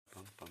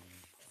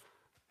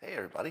Hey,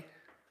 everybody.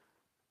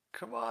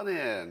 Come on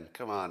in.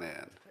 Come on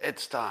in.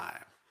 It's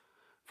time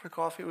for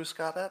Coffee with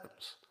Scott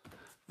Adams.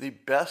 The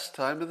best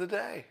time of the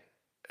day.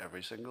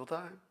 Every single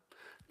time.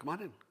 Come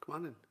on in. Come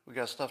on in. We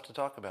got stuff to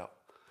talk about.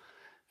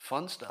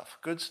 Fun stuff.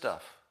 Good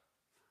stuff.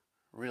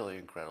 Really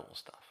incredible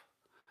stuff.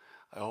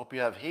 I hope you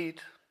have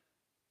heat.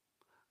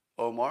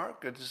 Omar,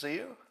 good to see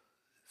you.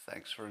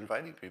 Thanks for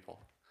inviting people.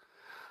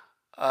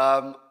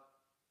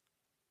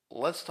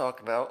 Let's talk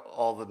about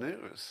all the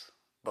news.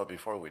 But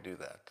before we do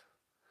that,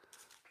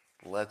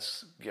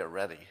 let's get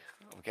ready.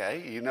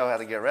 Okay? You know how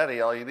to get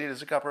ready. All you need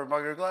is a cup or a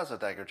mug or a glass, a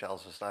tankard,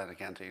 chalice, a stein, a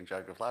canteen,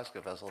 jug, or flask,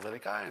 a vessel of any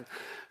kind.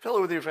 Fill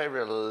it with your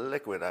favorite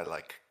liquid. I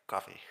like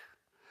coffee.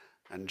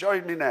 And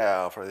join me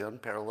now for the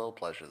unparalleled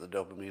pleasure, the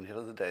dopamine hit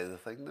of the day, the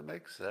thing that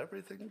makes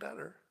everything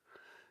better,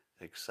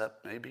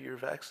 except maybe your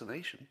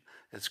vaccination.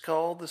 It's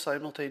called the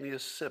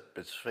simultaneous sip.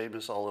 It's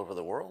famous all over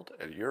the world,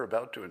 and you're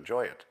about to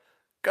enjoy it.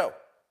 Go.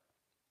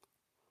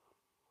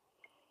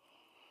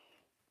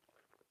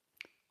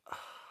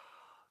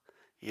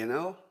 You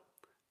know,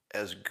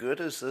 as good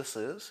as this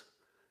is,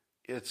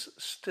 it's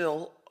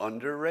still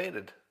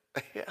underrated.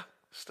 Yeah,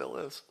 still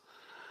is.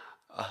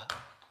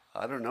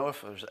 I don't know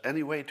if there's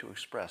any way to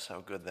express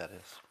how good that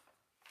is.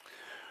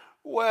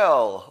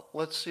 Well,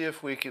 let's see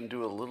if we can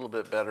do a little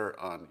bit better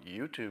on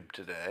YouTube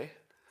today.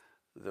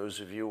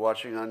 Those of you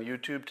watching on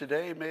YouTube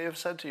today may have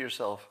said to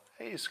yourself,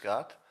 hey,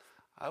 Scott,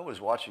 I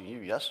was watching you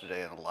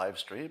yesterday on a live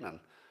stream and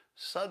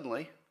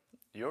suddenly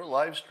your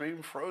live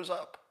stream froze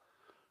up.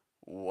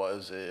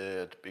 Was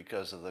it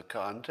because of the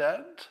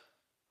content?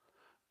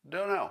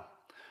 Don't know.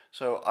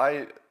 So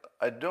I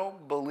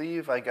don't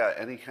believe I got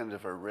any kind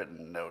of a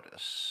written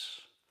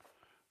notice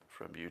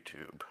from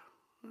YouTube.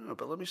 Oh,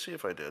 but let me see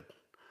if I did.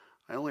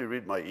 I only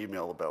read my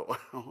email about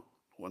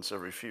once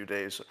every few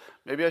days.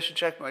 Maybe I should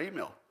check my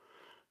email.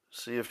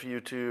 See if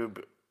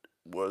YouTube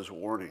was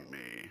warning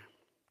me.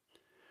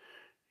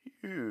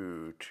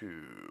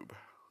 YouTube.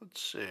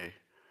 Let's see.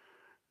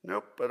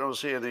 Nope, I don't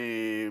see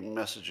any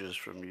messages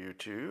from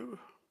YouTube.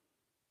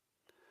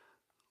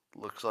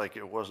 Looks like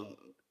it wasn't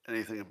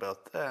anything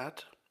about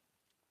that.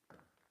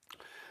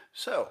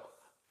 So,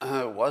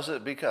 was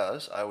it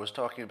because I was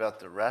talking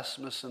about the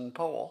Rasmussen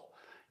poll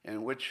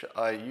in which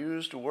I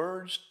used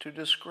words to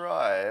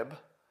describe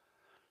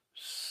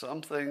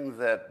something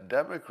that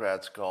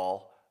Democrats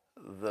call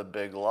the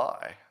big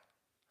lie?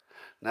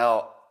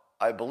 Now,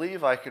 I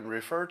believe I can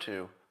refer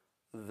to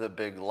the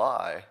big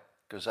lie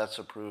because that's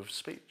approved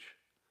speech.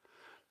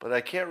 But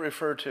I can't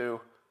refer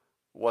to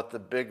what the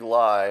big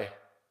lie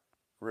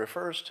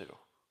refers to.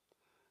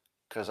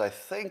 Because I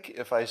think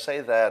if I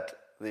say that,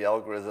 the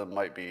algorithm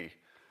might be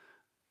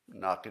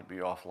knocking me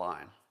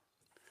offline.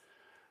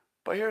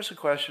 But here's a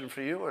question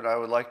for you, and I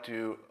would like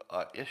to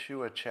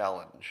issue a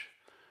challenge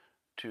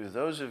to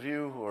those of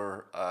you who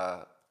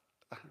are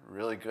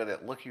really good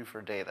at looking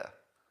for data.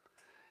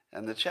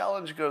 And the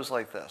challenge goes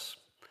like this.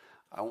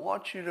 I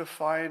want you to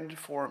find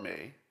for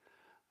me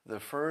the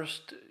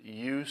first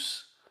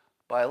use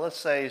by, let's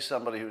say,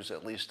 somebody who's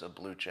at least a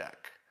blue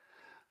check.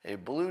 A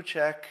blue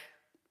check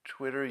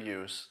Twitter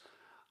use,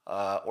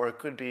 or it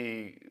could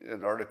be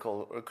an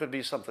article, or it could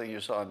be something you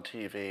saw on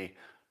TV,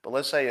 but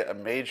let's say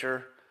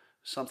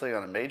something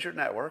on a major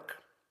network,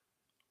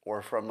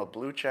 or from a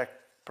blue check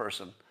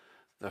person,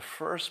 the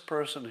first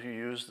person who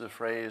used the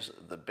phrase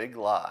the big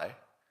lie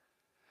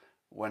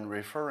when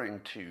referring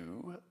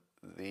to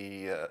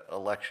the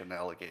election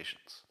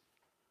allegations.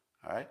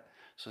 All right?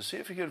 So see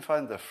if you can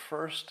find the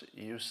first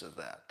use of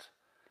that.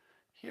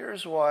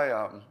 Here's why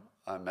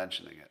I'm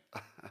mentioning it.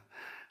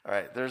 All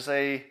right, there's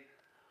a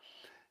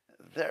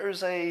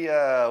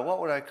what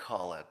would I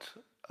call it?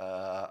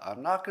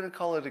 I'm not going to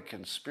call it a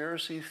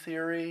conspiracy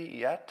theory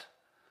yet,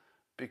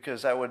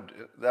 because that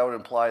would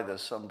imply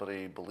that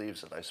somebody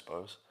believes it, I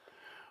suppose.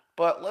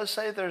 But let's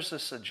say there's a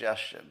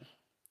suggestion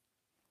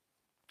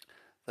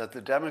that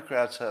the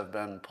Democrats have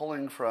been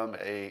pulling from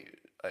a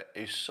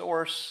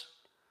source.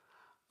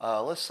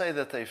 Let's say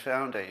that they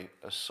found a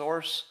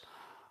source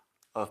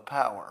of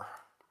power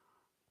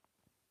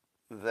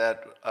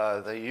that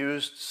they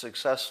used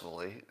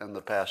successfully in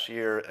the past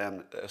year,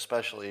 and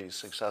especially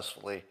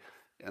successfully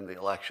in the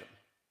election.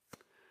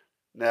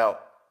 Now,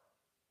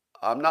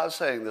 I'm not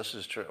saying this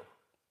is true.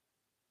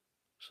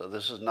 So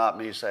this is not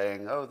me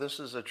saying, oh,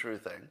 this is a true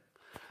thing.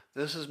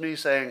 This is me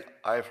saying,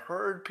 I've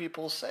heard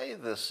people say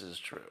this is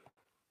true.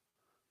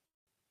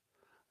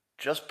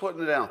 Just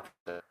putting it out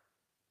there.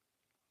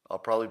 I'll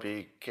probably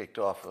be kicked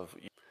off of.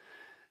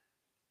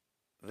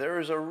 There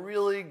is a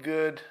really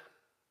good.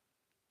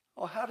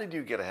 Oh, how did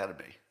you get ahead of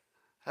me?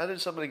 How did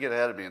somebody get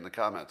ahead of me in the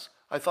comments?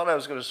 I thought I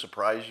was going to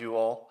surprise you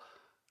all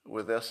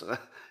with this,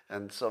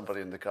 and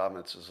somebody in the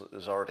comments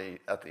is already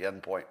at the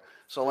end point.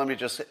 So let me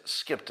just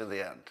skip to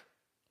the end.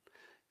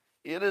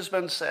 It has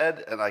been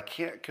said, and I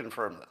can't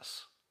confirm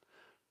this,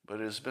 but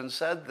it has been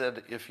said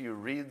that if you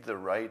read the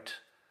right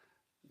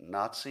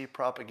Nazi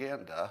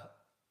propaganda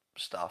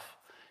stuff,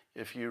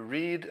 if you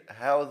read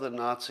how the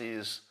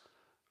Nazis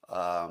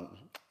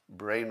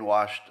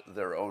brainwashed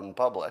their own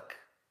public,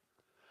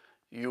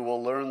 you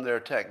will learn their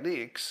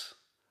techniques,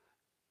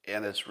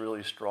 and it's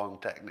really strong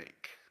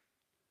technique.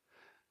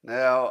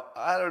 Now,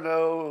 I don't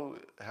know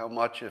how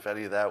much, if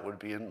any, of that would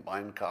be in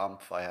Mein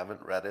Kampf. I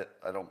haven't read it.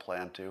 I don't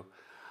plan to.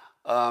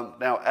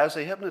 Now, as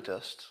a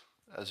hypnotist,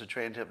 as a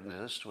trained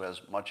hypnotist who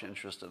has much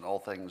interest in all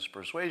things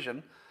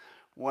persuasion,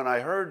 when I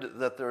heard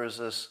that there is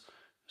this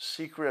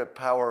secret,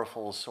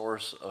 powerful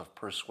source of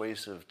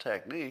persuasive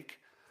technique,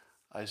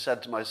 I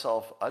said to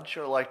myself, I'd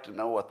sure like to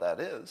know what that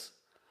is.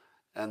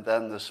 And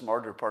then the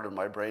smarter part of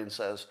my brain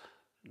says,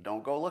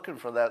 don't go looking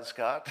for that,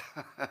 Scott.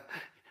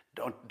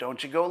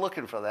 don't you go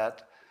looking for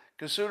that.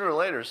 Because sooner or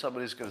later,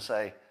 somebody's going to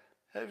say,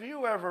 have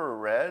you ever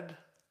read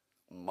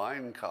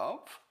Mein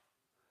Kampf?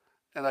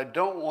 And I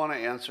don't want to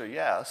answer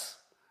yes,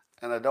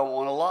 and I don't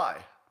want to lie.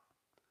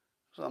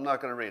 So I'm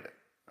not going to read it,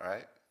 all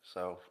right?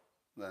 So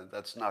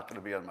that's not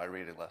going to be on my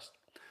reading list.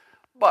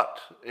 But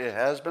it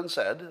has been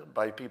said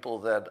by people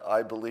that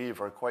I believe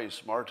are quite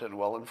smart and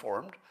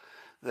well-informed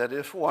that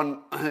if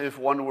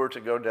one were to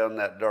go down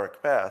that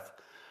dark path,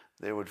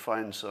 they would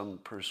find some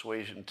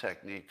persuasion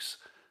techniques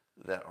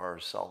that are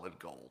solid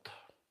gold.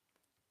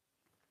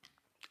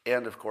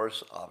 And of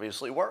course,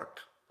 obviously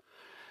worked.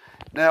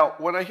 Now,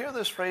 when I hear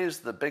this phrase,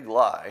 the big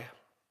lie,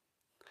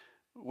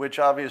 which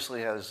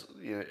obviously has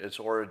its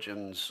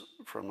origins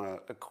from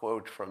a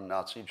quote from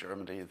Nazi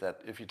Germany that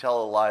if you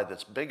tell a lie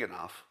that's big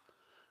enough,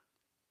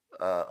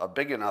 a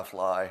big enough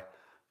lie,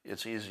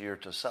 it's easier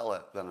to sell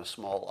it than a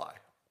small lie.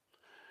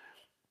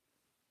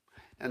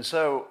 And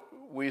so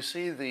we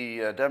see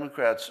the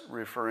Democrats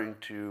referring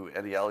to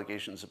any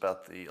allegations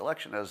about the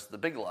election as the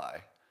big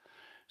lie.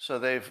 So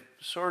they've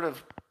sort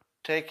of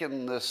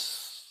taken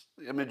this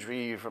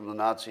imagery from the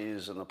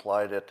Nazis and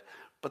applied it,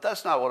 but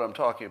that's not what I'm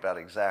talking about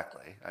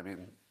exactly. I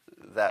mean,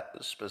 that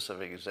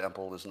specific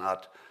example is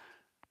not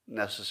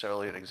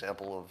necessarily an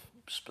example of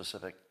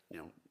specific,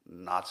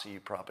 Nazi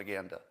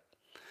propaganda.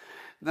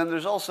 Then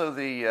there's also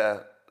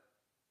the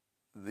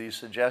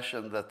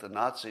suggestion that the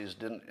Nazis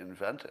didn't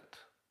invent it,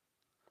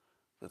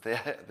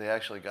 that they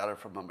actually got it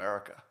from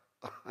America,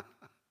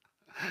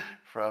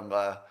 from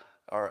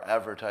our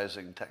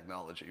advertising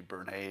technology.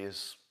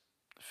 Bernays,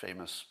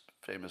 famous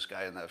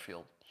guy in that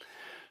field.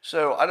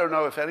 So I don't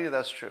know if any of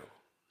that's true.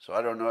 So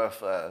I don't know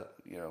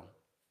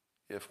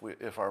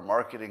if our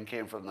marketing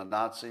came from the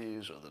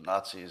Nazis or the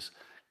Nazis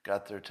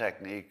got their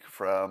technique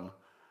from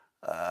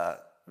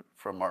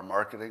our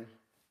marketing.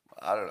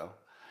 I don't know.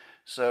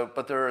 So,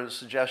 but there are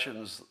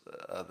suggestions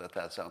that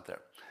that's out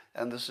there,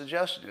 and the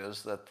suggestion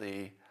is that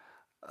the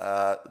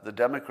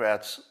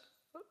Democrats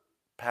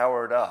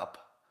powered up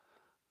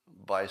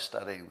by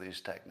studying these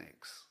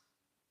techniques.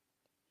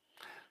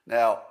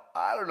 Now,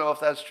 I don't know if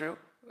that's true,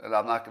 and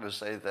I'm not going to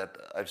say that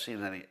I've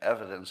seen any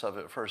evidence of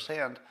it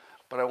firsthand,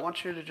 but I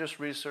want you to just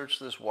research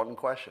this one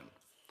question.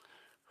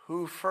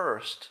 Who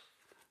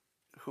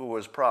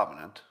was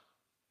prominent,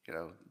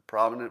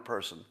 prominent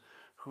person,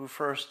 who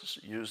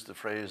first used the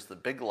phrase the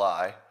big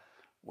lie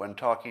when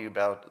talking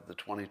about the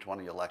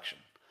 2020 election?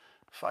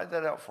 Find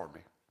that out for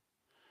me,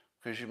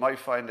 because you might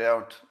find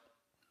out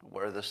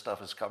where this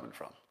stuff is coming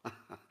from.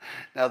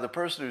 Now, the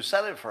person who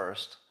said it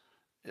first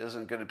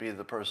isn't going to be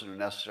the person who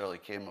necessarily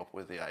came up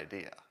with the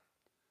idea.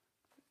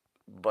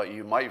 But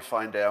you might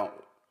find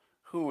out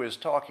who is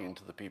talking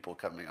to the people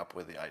coming up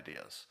with the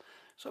ideas.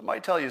 So it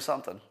might tell you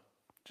something.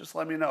 Just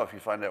let me know if you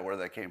find out where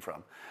that came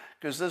from.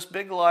 Because this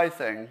big lie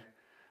thing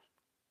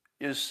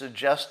is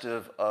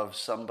suggestive of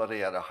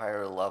somebody at a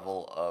higher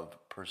level of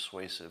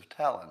persuasive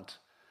talent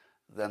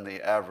than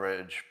the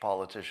average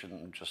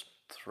politician just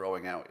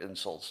throwing out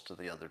insults to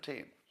the other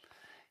team.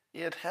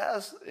 It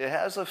has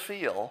a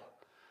feel,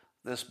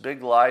 this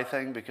big lie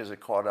thing, because it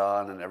caught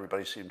on and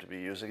everybody seemed to be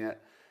using it,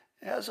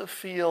 it has a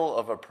feel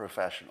of a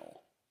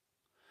professional,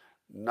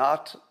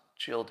 not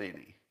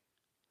Cialdini.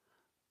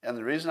 And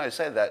the reason I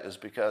say that is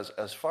because,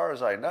 as far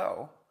as I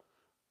know,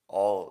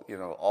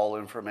 all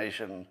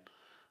information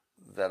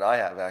that I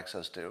have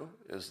access to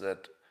is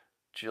that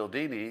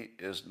Cialdini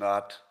is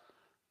not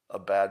a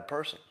bad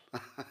person.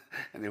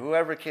 And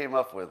whoever came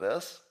up with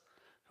this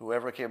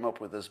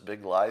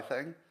big lie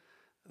thing,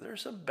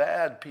 there's some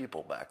bad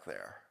people back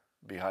there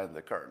behind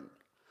the curtain.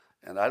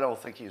 And I don't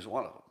think he's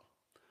one of them.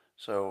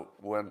 So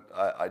when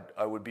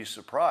I would be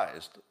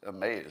surprised,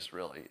 amazed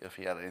really, if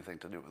he had anything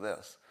to do with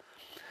this.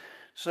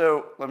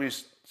 So let me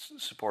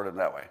support him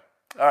that way.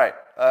 All right.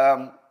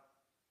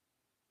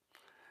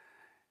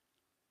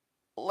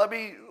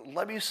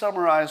 Let me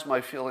summarize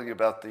my feeling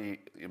about the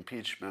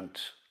impeachment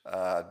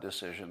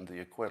decision, the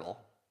acquittal.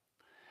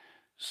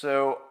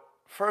 So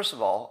first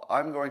of all,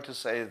 I'm going to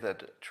say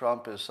that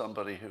Trump is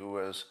somebody who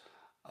was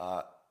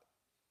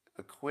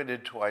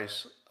acquitted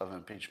twice of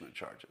impeachment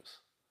charges.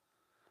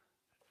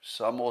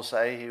 Some will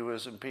say he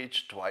was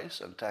impeached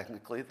twice, and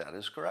technically that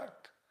is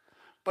correct.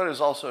 But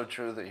it's also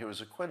true that he was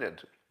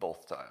acquitted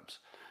both times.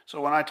 So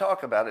when I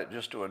talk about it,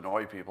 just to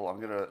annoy people, I'm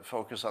going to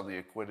focus on the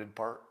acquitted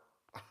part.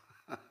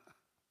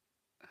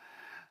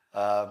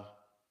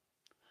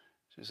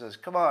 She says,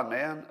 come on,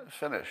 man,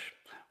 finish.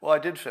 Well, I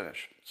did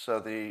finish. So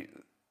the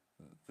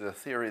the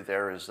theory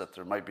there is that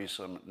there might be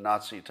some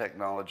Nazi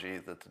technology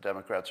that the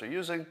Democrats are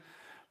using,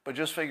 but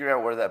just figuring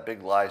out where that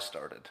big lie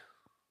started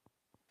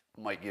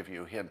might give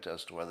you a hint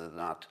as to whether or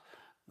not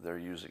they're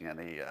using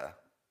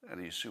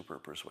any super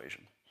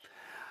persuasion.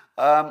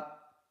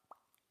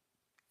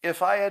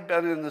 If I had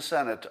been in the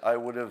Senate, I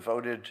would have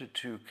voted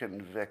to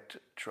convict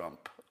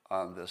Trump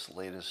on this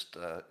latest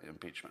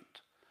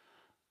impeachment.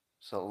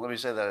 So let me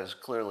say that as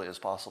clearly as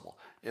possible.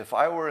 If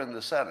I were in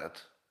the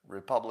Senate,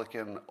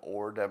 Republican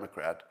or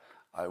Democrat,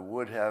 I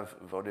would have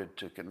voted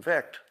to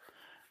convict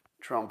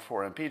Trump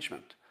for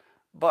impeachment.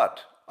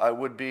 But I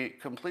would be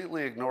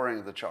completely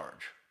ignoring the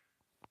charge.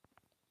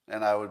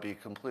 And I would be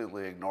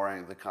completely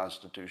ignoring the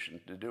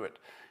Constitution to do it.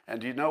 And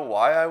do you know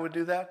why I would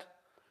do that?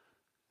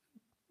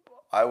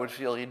 I would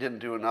feel he didn't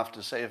do enough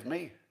to save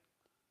me.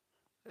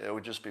 It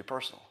would just be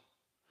personal.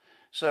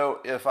 So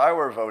if I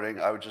were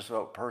voting, I would just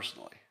vote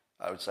personally.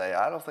 I would say,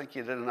 I don't think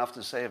you did enough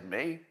to save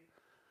me.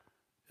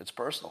 It's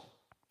personal.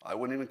 I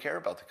wouldn't even care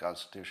about the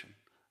Constitution.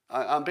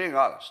 I'm being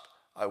honest.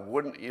 I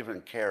wouldn't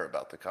even care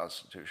about the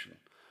Constitution.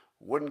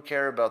 Wouldn't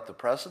care about the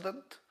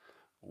precedent.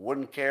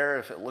 Wouldn't care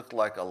if it looked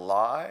like a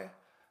lie.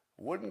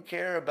 Wouldn't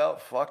care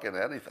about fucking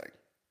anything.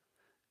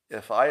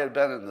 If I had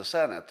been in the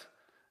Senate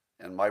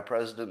and my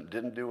president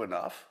didn't do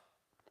enough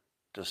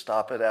to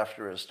stop it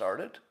after it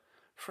started,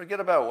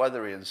 forget about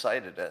whether he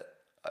incited it.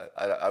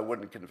 I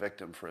wouldn't convict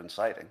him for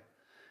inciting,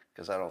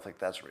 because I don't think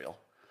that's real.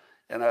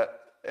 And I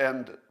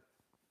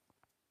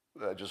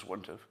just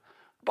wouldn't have.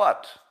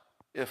 But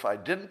if I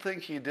didn't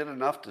think he did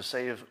enough to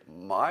save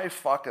my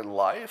fucking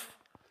life,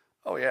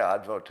 oh yeah,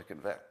 I'd vote to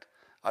convict.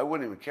 I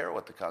wouldn't even care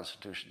what the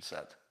Constitution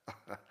said.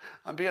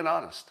 I'm being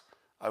honest.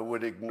 I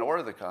would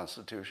ignore the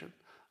Constitution.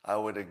 I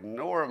would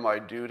ignore my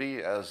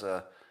duty as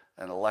an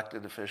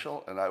elected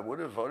official, and I would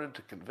have voted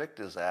to convict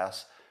his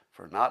ass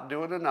for not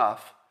doing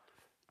enough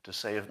to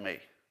save me.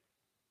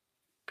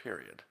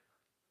 Period.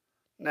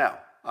 Now,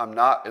 I'm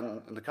not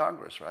in the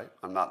Congress, right?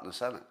 I'm not in the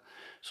Senate.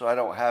 So I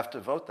don't have to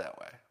vote that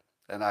way.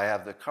 And I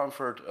have the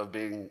comfort of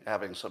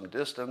having some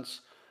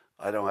distance.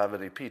 I don't have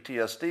any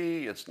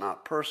PTSD. It's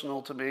not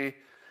personal to me.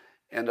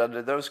 And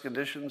under those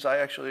conditions, I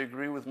actually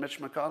agree with Mitch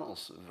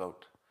McConnell's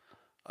vote.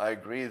 I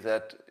agree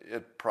that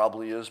it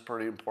probably is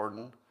pretty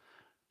important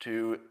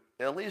to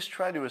at least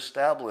try to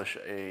establish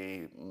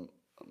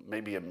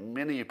maybe a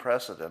mini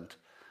precedent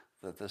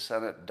that the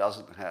Senate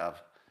doesn't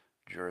have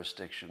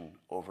jurisdiction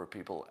over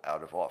people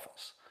out of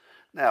office.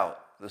 Now,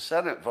 the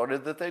Senate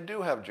voted that they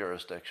do have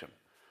jurisdiction.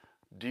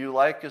 Do you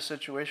like a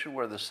situation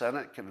where the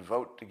Senate can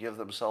vote to give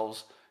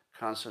themselves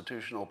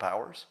constitutional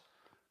powers?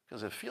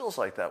 Because it feels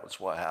like that was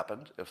what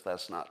happened, if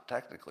that's not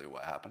technically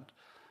what happened.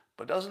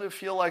 But doesn't it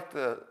feel like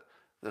the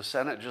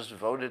Senate just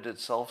voted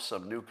itself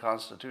some new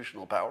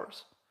constitutional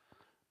powers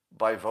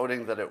by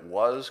voting that it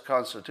was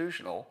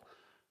constitutional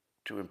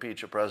to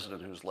impeach a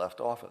president who's left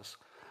office?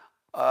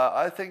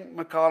 I think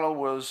McConnell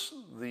was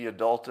the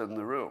adult in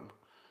the room,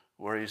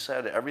 where he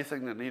said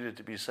everything that needed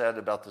to be said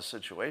about the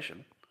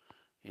situation.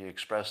 He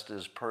expressed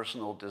his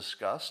personal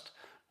disgust,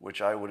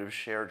 which I would have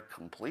shared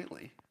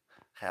completely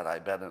had I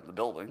been in the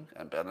building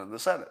and been in the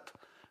Senate.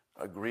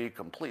 Agree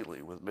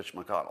completely with Mitch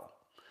McConnell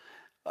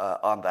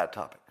on that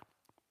topic.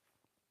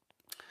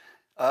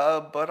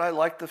 But I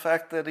like the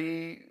fact that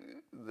he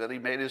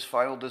made his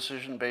final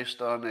decision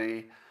based on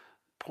a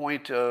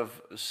point of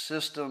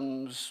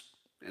systems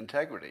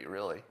integrity,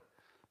 really.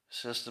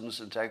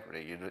 Systems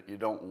integrity. You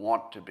don't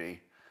want to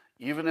be,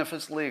 even if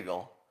it's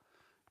legal,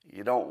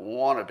 you don't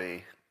want to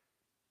be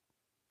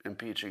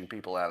impeaching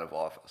people out of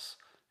office.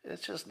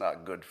 It's just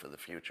not good for the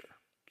future.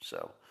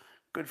 So,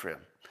 good for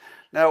him.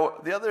 Now,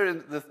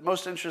 the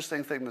most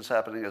interesting thing that's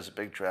happening as a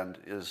big trend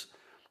is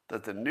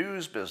that the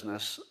news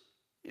business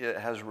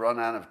has run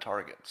out of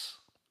targets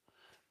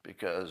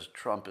because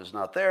Trump is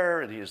not there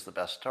and he's the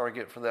best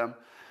target for them.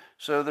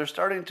 So they're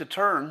starting to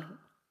turn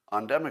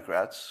on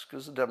Democrats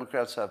because the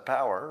Democrats have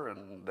power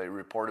and they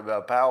report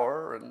about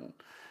power, and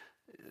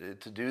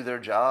to do their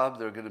job,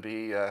 they're going to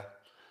be,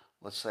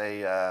 let's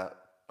say,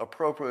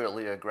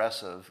 appropriately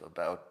aggressive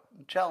about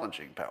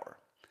challenging power.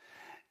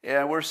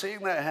 And we're seeing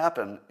that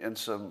happen in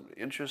some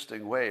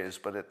interesting ways,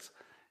 but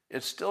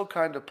it's still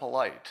kind of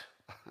polite.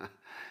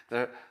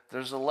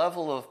 There's a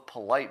level of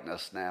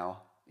politeness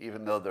now,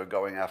 even though they're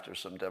going after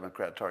some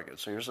Democrat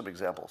targets. So here's some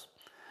examples.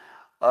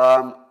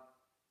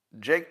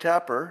 Jake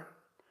Tapper,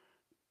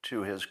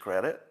 to his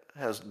credit,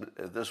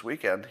 this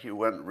weekend, he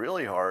went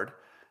really hard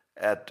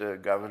at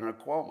Governor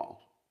Cuomo,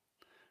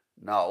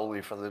 not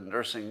only for the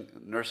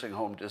nursing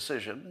home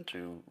decision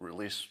to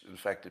release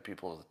infected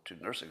people to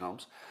nursing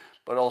homes,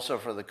 but also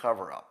for the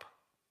cover-up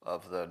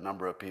of the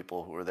number of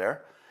people who were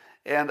there.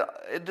 And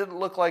it didn't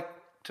look like,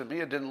 to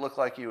me, it didn't look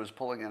like he was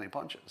pulling any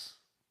punches.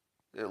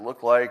 It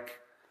looked like,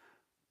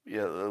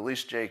 at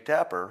least Jake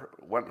Tapper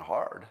went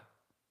hard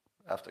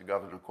after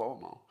Governor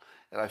Cuomo.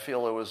 And I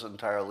feel it was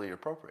entirely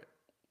appropriate.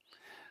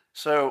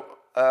 So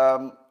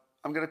I'm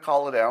going to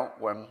call it out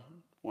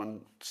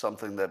when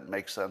something that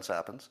makes sense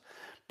happens.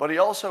 But he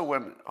also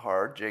went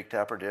hard, Jake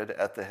Tapper did,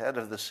 at the head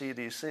of the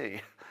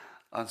CDC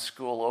on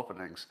school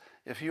openings.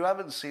 If you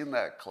haven't seen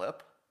that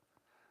clip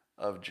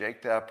of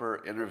Jake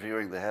Tapper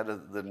interviewing the head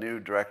of the new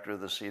director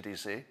of the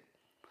CDC,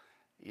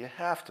 you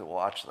have to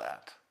watch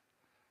that.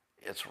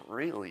 It's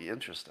really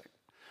interesting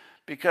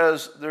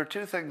because there are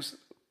two things.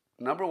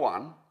 Number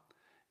one,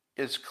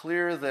 it's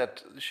clear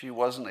that she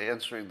wasn't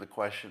answering the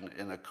question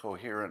in a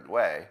coherent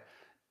way,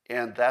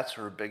 and that's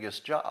her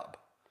biggest job.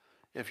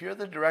 If you're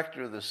the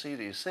director of the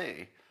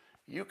CDC,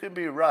 you can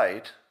be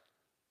right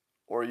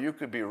or you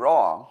could be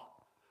wrong,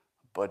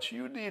 but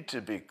you need to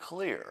be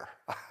clear,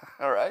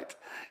 all right?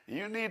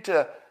 You need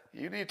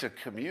to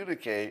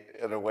communicate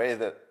in a way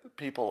that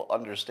people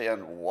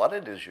understand what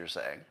it is you're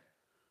saying,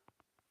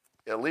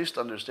 at least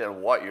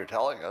understand what you're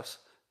telling us.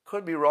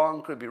 Could be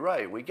wrong, could be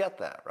right. We get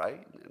that,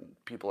 right? And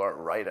people aren't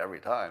right every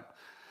time.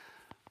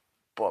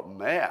 But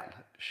man,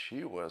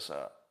 she was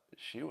a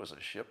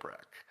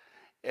shipwreck.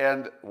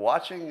 And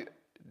watching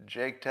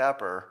Jake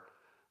Tapper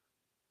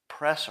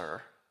press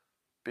her,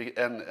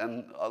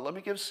 and let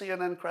me give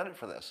CNN credit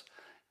for this.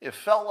 It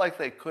felt like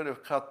they could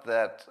have cut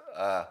that.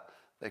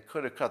 They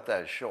could have cut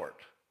that short,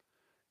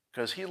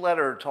 because he let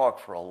her talk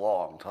for a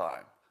long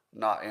time,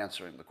 not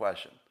answering the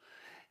question.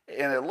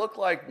 And it looked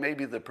like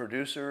maybe the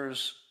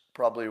producers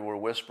probably were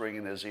whispering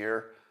in his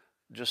ear,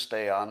 just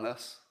stay on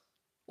this,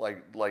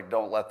 like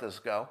don't let this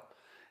go.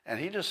 And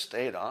he just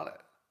stayed on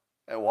it.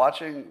 And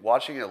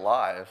watching it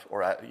live,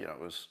 or it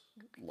was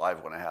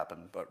live when it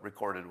happened, but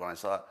recorded when I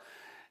saw it,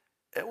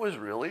 it was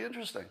really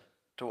interesting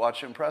to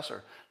watch him press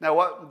her. Now,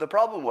 what the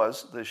problem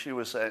was that she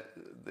was saying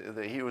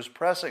that he was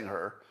pressing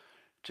her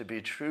to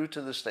be true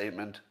to the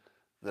statement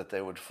that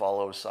they would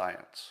follow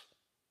science.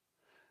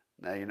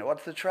 Now, you know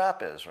what the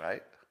trap is,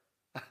 right?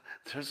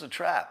 There's a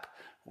trap.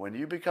 When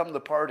you become the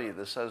party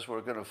that says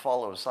we're going to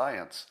follow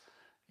science,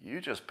 you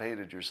just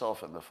painted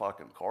yourself in the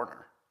fucking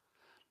corner,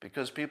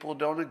 because people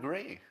don't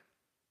agree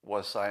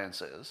what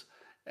science is,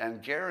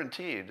 and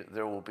guaranteed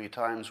there will be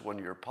times when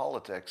your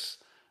politics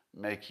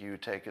make you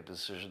take a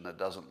decision that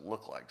doesn't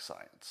look like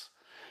science.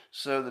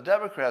 So the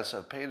Democrats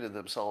have painted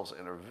themselves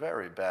in a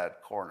very bad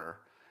corner,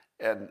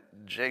 and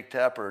Jake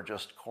Tapper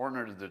just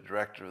cornered the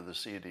director of the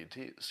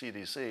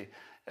CDC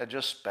and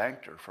just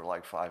spanked her for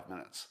like 5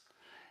 minutes.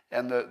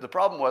 And the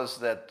problem was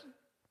that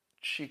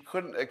she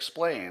couldn't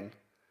explain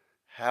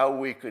how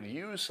we could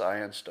use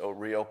science to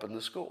reopen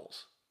the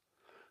schools.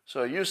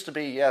 So it used to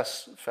be,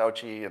 yes,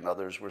 Fauci and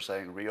others were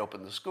saying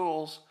reopen the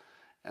schools,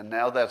 and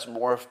now that's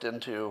morphed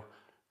into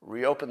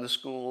reopen the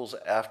schools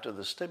after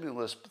the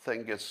stimulus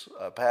thing gets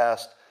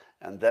passed,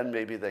 and then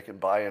maybe they can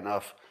buy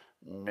enough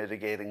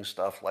mitigating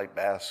stuff like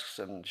masks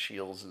and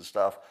shields and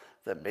stuff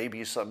that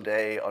maybe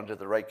someday, under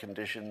the right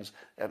conditions,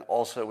 and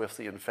also if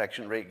the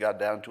infection rate got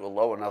down to a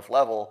low enough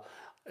level,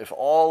 if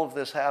all of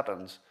this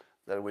happens,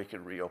 then we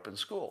can reopen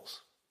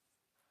schools.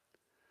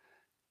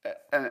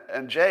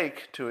 And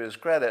Jake, to his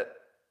credit,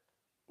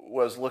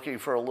 was looking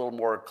for a little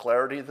more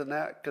clarity than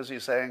that, because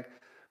he's saying,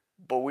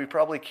 but we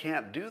probably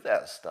can't do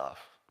that stuff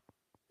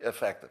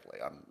effectively.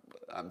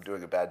 I'm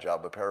doing a bad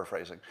job of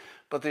paraphrasing.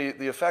 But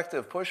the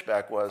effective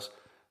pushback was,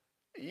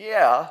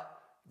 yeah,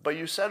 but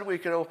you said we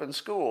could open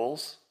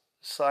schools,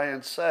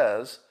 science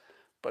says,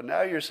 but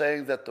now you're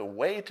saying that the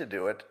way to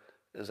do it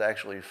is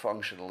actually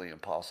functionally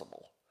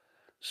impossible.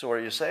 So are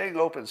you saying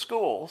open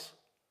schools,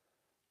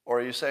 or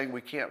are you saying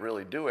we can't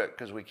really do it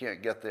because we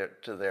can't get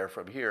there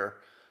from here?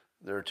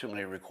 There are too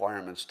many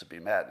requirements to be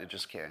met. It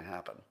just can't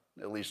happen,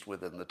 at least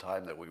within the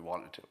time that we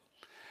want it to.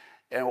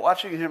 And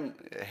watching him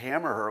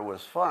hammer her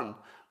was fun,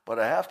 but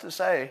I have to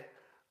say,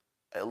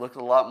 it looked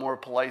a lot more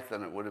polite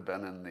than it would have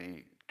been in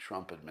the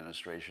Trump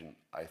administration,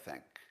 I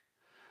think.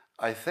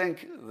 I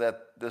think that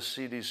this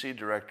CDC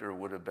director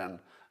would have been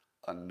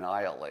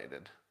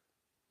annihilated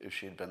if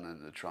she'd been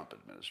in the Trump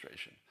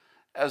administration.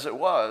 As it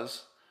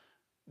was,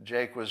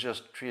 Jake was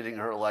just treating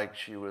her like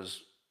she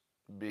was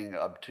being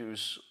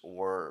obtuse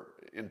or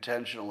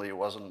intentionally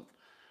wasn't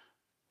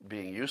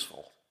being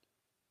useful.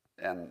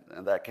 And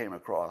that came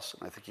across,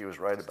 and I think he was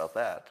right about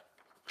that.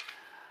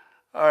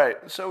 All right,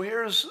 so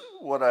here's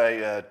what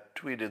I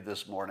tweeted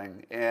this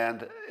morning,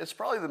 and it's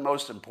probably the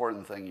most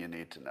important thing you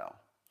need to know.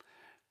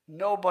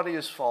 Nobody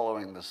is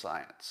following the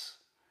science.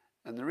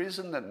 And the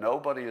reason that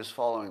nobody is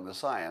following the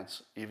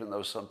science, even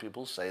though some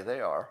people say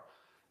they are,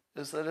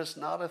 is that it's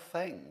not a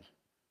thing.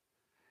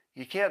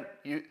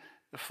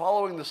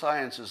 Following the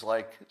science is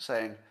like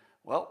saying,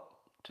 well,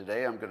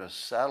 today I'm going to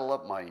saddle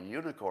up my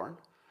unicorn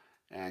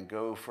and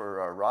go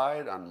for a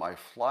ride on my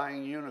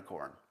flying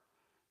unicorn.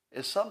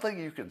 It's something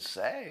you can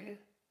say,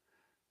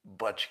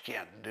 but you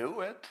can't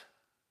do it.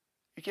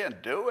 You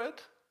can't do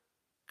it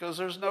because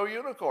there's no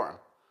unicorn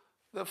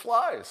that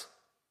flies.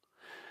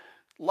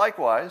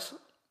 Likewise,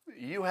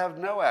 you have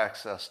no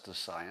access to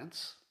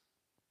science.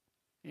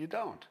 You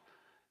don't.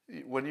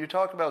 When you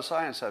talk about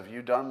science, did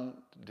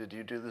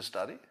you do the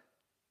study?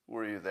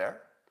 Were you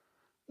there?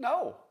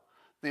 No.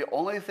 The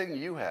only thing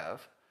you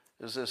have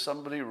is that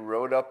somebody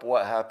wrote up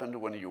what happened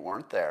when you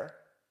weren't there,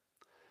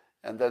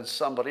 and then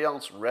somebody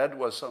else read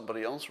what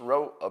somebody else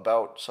wrote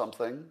about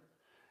something,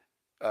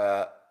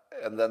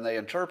 and then they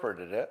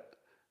interpreted it,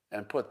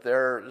 and put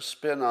their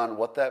spin on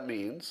what that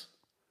means,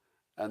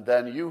 and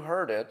then you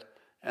heard it,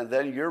 and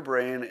then your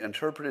brain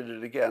interpreted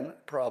it again,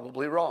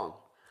 probably wrong.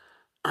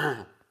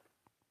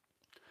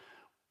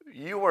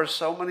 You are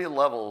so many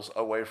levels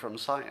away from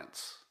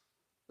science.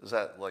 Is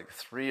that like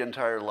 3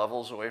 entire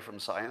levels away from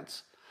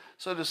science?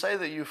 So to say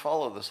that you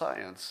follow the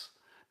science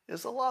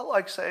is a lot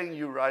like saying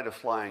you ride a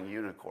flying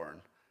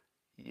unicorn.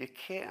 You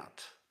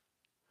can't.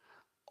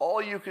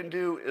 All you can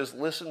do is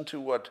listen to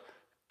what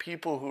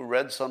people who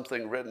read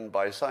something written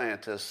by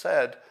scientists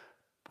said,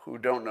 who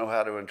don't know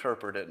how to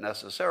interpret it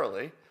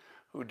necessarily,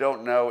 who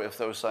don't know if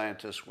those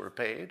scientists were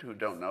paid, who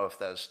don't know if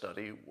that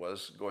study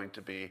was going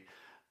to be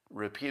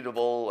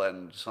repeatable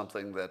and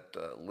something that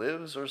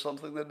lives or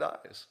something that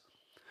dies.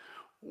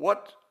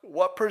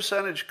 What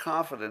percentage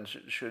confidence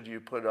should you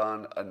put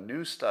on a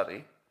new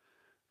study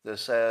that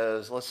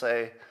says, let's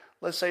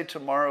say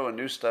tomorrow a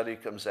new study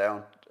comes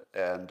out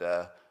and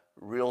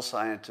real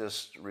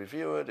scientists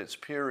review it, it's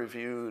peer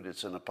reviewed,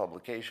 it's in a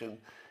publication,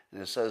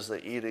 and it says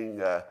that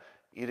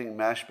eating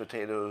mashed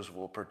potatoes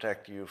will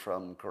protect you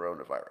from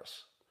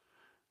coronavirus.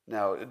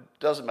 Now, it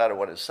doesn't matter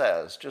what it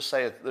says, just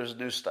say there's a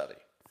new study.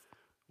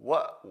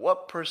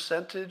 What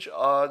percentage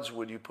odds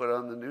would you put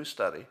on the new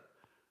study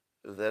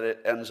that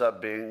it ends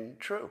up being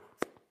true?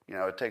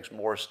 It takes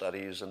more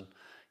studies and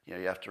you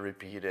have to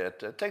repeat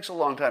it. It takes a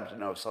long time to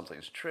know if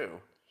something's true.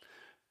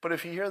 But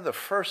if you hear the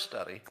first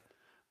study,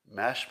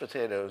 mashed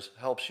potatoes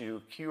helps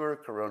you cure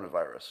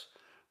coronavirus,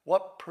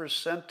 what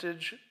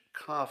percentage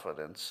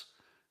confidence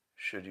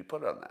should you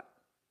put on that?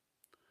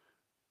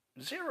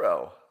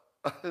 0.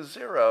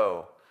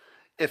 0.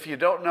 If you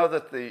don't know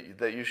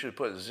that you should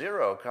put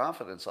 0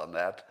 confidence on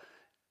that,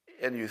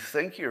 and you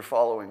think you're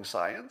following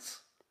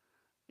science,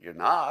 you're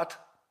not.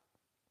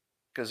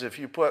 Because if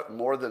you put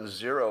more than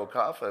 0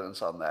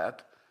 confidence on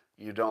that,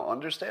 you don't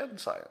understand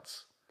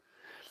science.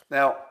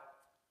 Now,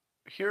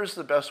 here's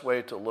the best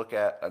way to look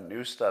at a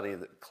new study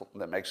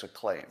that makes a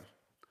claim.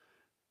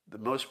 The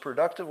most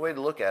productive way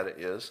to look at it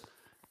is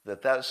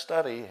that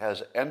study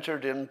has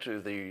entered into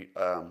the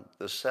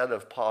set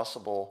of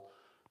possible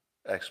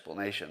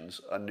explanations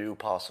a new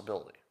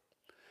possibility.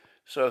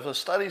 So if a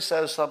study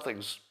says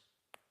something's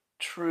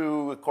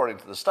true according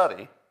to the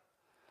study,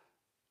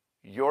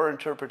 your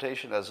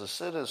interpretation as a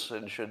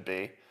citizen should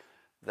be,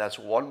 that's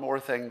one more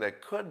thing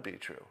that could be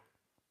true.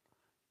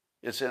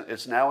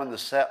 It's now in the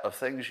set of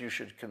things you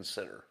should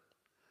consider.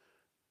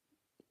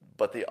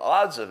 But the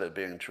odds of it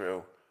being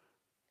true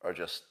are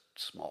just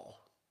small,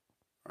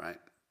 right?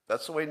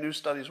 That's the way new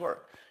studies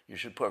work. You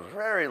should put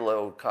very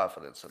low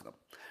confidence in them.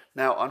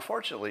 Now,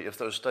 unfortunately, if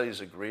those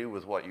studies agree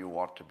with what you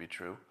want to be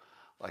true,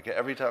 like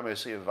every time I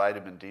see a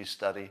vitamin D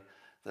study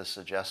that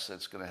suggests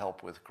it's going to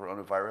help with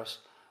coronavirus,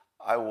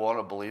 I want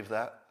to believe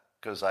that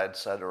because I had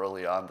said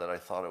early on that I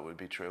thought it would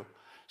be true.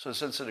 So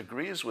since it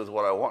agrees with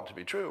what I want to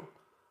be true,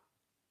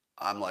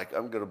 I'm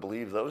going to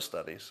believe those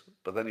studies.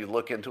 But then you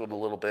look into them a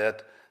little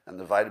bit, and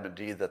the vitamin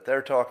D that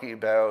they're talking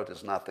about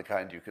is not the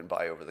kind you can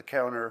buy over the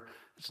counter.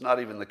 It's not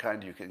even the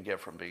kind you can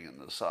get from being in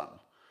the sun.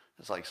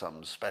 It's like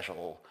some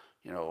special,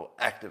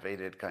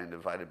 activated kind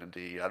of vitamin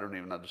D. I don't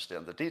even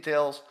understand the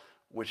details,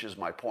 which is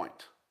my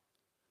point.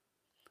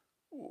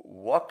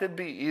 What could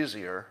be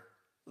easier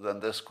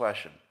than this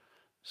question?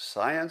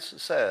 Science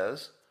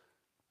says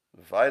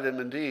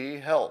vitamin D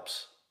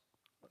helps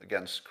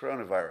against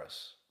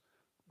coronavirus.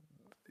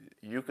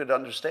 You could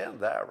understand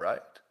that,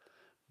 right?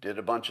 Did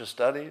a bunch of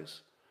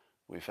studies.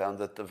 We found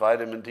that the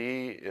vitamin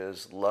D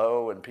is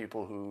low in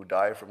people who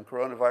die from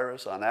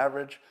coronavirus on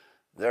average.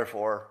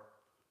 Therefore,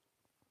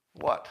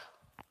 what?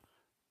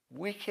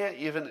 We can't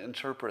even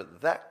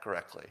interpret that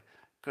correctly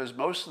because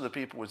most of the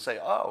people would say,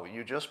 oh,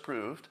 you just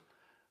proved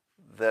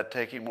that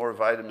taking more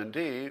vitamin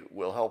D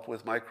will help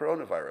with my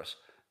coronavirus.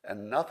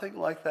 And nothing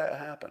like that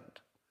happened.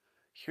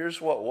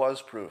 Here's what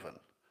was proven.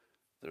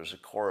 There's a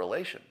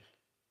correlation,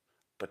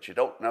 but you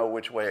don't know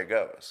which way it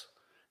goes.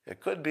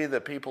 It could be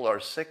that people are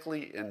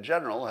sickly in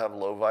general, have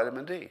low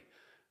vitamin D.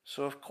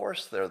 So of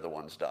course they're the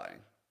ones dying.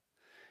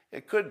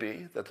 It could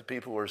be that the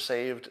people were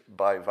saved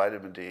by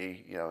vitamin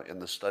D, in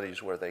the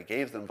studies where they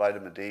gave them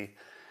vitamin D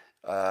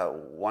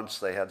once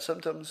they had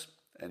symptoms,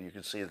 and you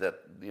can see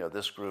that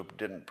this group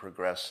didn't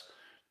progress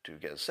to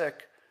get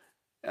sick.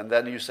 And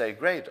then you say,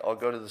 great, I'll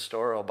go to the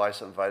store, I'll buy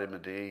some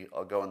vitamin D,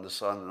 I'll go in the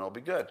sun, and I'll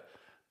be good.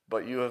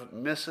 But you have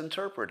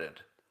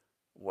misinterpreted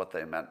what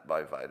they meant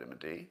by vitamin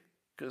D,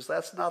 because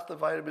that's not the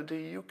vitamin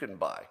D you can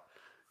buy.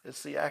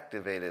 It's the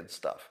activated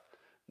stuff.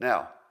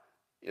 Now,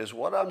 is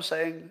what I'm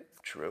saying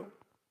true?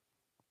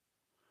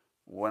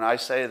 When I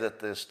say that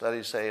the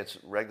studies say it's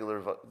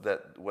regular,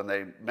 that when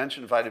they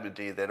mention vitamin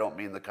D, they don't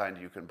mean the kind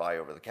you can buy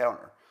over the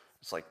counter.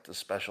 It's like the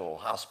special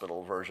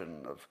hospital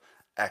version of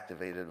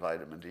activated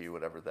vitamin D,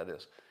 whatever that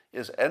is.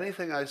 Is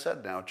anything I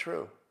said now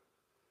true?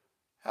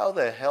 How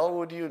the hell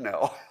would you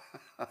know?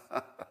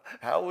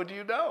 How would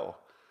you know?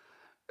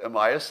 Am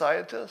I a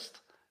scientist?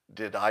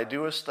 Did I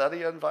do a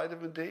study on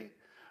vitamin D?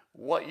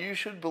 What you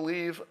should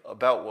believe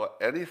about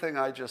anything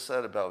I just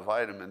said about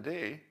vitamin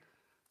D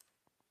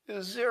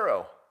is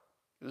 0.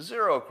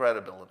 0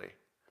 credibility.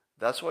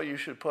 That's what you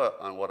should put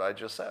on what I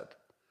just said.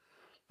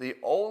 The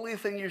only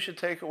thing you should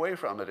take away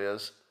from it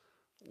is,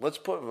 let's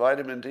put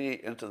vitamin D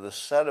into the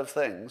set of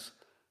things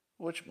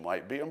which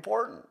might be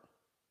important.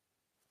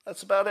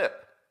 That's about it.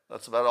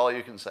 That's about all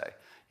you can say.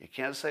 You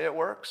can't say it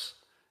works.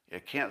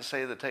 You can't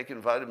say that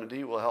taking vitamin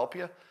D will help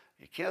you.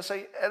 You can't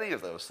say any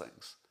of those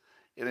things.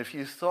 And if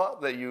you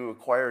thought that you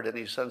acquired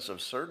any sense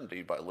of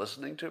certainty by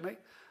listening to me,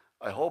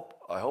 I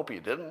hope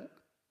you didn't,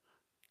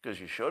 because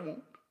you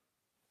shouldn't.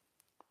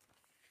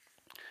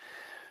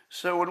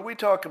 So when we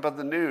talk about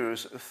the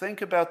news,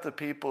 think about the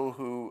people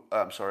who,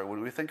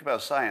 when we think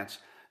about science,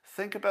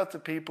 think about the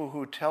people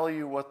who tell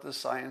you what the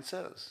science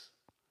is.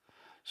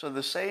 So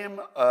the same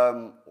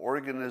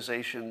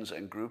organizations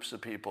and groups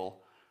of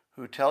people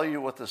who tell you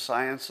what the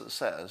science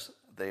says,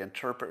 they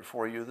interpret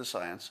for you the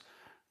science,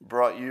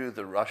 brought you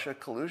the Russia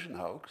collusion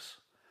hoax.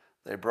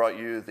 They brought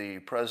you the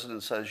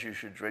president says you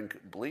should drink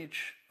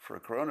bleach for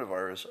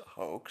coronavirus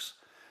hoax.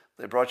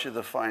 They brought you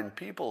the fine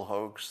people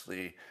hoax,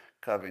 the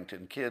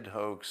Covington Kid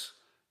hoax.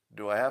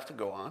 Do I have to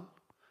go on?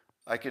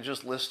 I could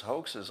just list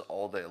hoaxes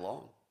all day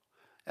long.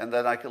 And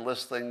then I could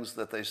list things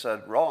that they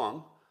said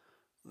wrong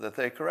that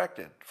they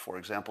corrected. For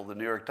example, the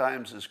New York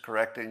Times is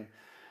correcting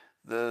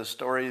the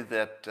story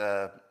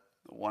that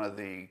one of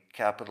the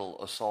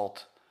Capitol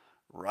assault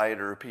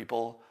rioter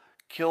people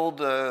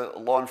killed a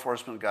law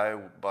enforcement guy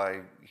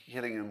by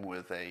hitting him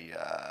with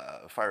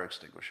a fire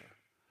extinguisher.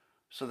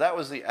 So that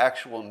was the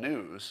actual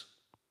news.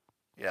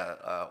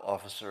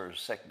 Officer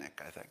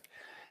Sicknick, I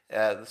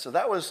think. So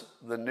that was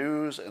the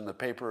news and the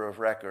paper of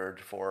record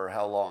for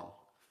how long?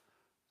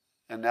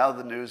 And now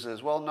the news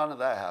is, well, none of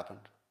that happened.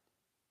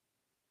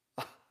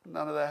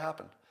 None of that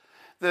happened.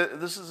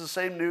 This is the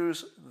same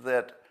news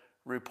that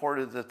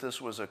reported that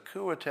this was a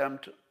coup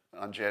attempt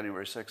on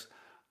January 6th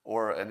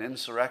or an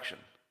insurrection.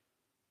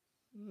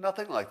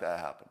 Nothing like that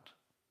happened.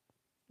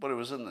 But it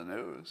was in the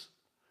news.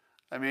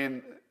 I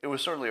mean, it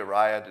was certainly a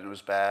riot, and it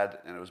was bad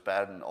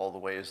in all the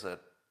ways that,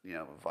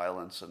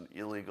 violence and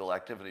illegal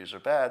activities are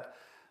bad,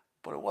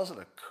 but it wasn't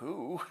a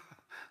coup.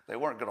 They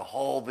weren't going to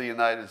hold the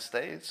United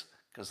States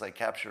because they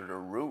captured a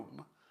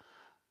room,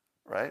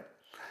 right?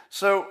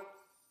 So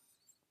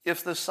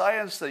if the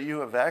science that you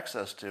have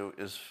access to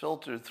is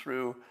filtered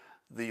through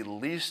the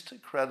least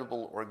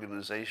credible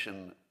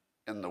organization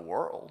in the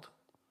world,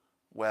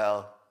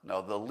 well,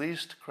 no, the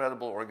least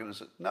credible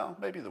organization, no,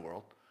 maybe the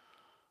world.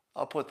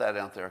 I'll put that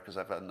out there because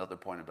I've got another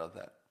point about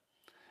that.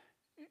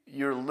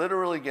 You're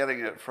literally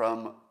getting it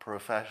from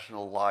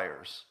professional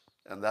liars,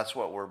 and that's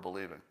what we're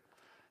believing.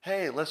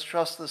 Hey, let's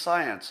trust the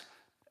science,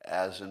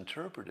 as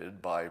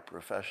interpreted by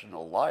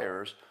professional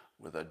liars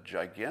with a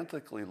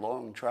gigantically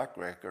long track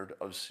record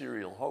of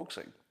serial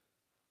hoaxing.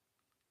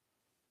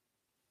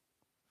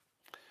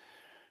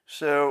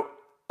 So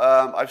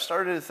I've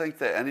started to think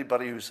that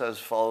anybody who says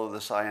follow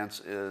the science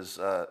is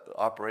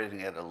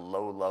operating at a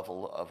low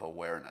level of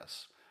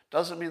awareness.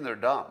 Doesn't mean they're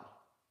dumb.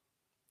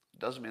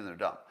 Doesn't mean they're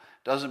dumb.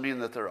 Doesn't mean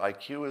that their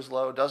IQ is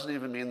low. Doesn't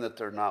even mean that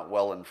they're not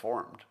well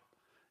informed.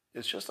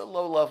 It's just a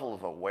low level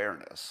of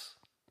awareness.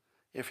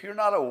 If you're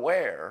not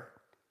aware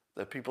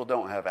that people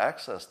don't have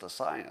access to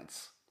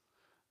science,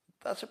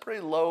 that's a pretty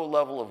low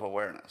level of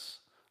awareness.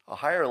 A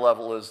higher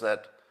level is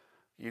that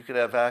you could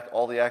have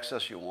all the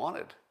access you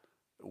wanted.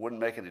 It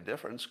wouldn't make any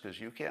difference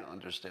because you can't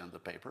understand the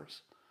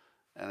papers,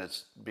 and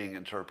it's being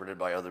interpreted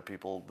by other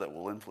people that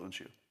will influence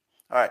you.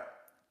 All right.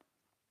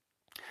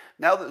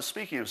 Now,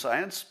 speaking of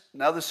science,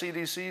 now the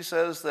CDC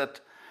says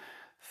that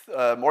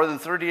more than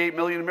 38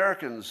 million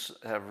Americans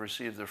have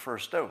received their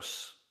first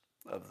dose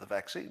of the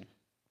vaccine.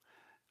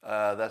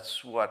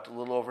 That's a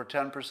little over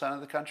 10%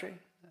 of the country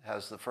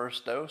has the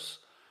first dose.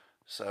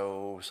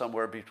 So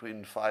somewhere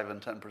between 5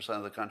 and 10%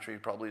 of the country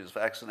probably is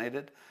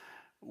vaccinated,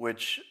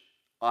 which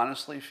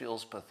honestly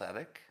feels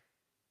pathetic,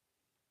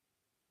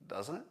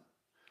 doesn't it?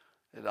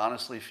 It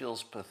honestly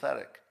feels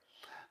pathetic.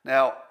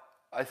 Now,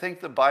 I think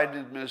the Biden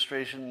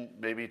administration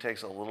maybe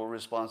takes a little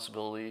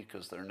responsibility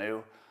because they're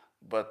new,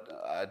 but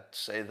I'd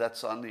say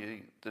that's on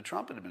the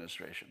Trump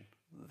administration,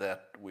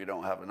 that we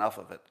don't have enough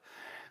of it.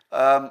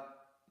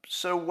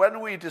 So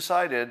when we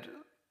decided,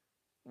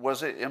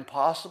 was it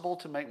impossible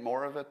to make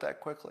more of it that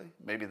quickly?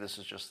 Maybe this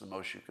is just the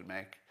most you could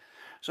make.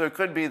 So it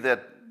could be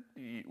that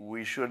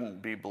we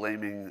shouldn't be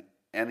blaming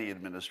any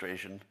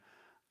administration.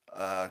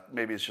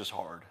 Maybe it's just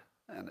hard,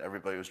 and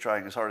everybody was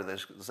trying as hard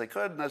as they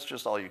could, and that's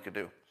just all you could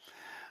do.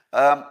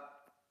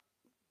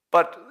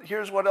 But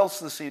here's what else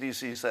the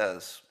CDC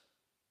says,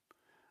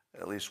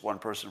 at least one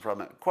person from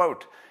it.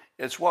 Quote,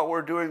 "It's what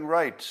we're doing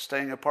right,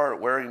 staying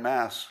apart, wearing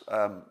masks."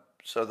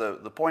 So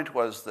the point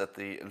was that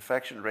the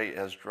infection rate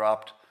has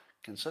dropped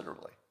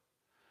considerably.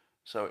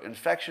 So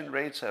infection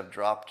rates have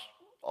dropped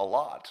a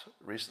lot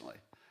recently.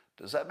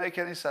 Does that make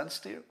any sense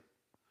to you?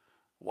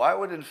 Why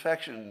would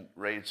infection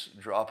rates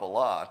drop a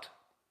lot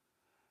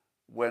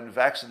when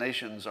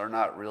vaccinations are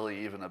not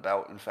really even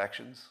about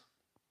infections?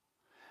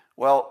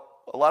 Well,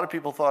 a lot of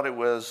people thought it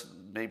was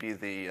maybe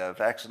the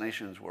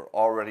vaccinations were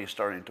already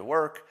starting to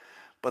work,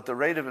 But the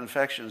rate of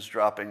infections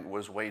dropping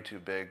was way too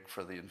big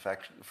for the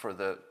infection, for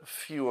the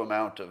few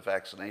amount of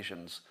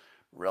vaccinations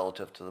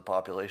relative to the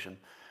population.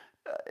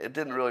 It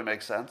didn't really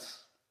make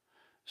sense.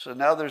 So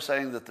now they're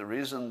saying that the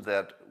reason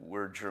that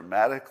we're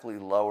dramatically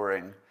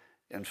lowering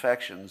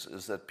infections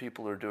is that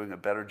people are doing a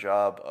better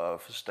job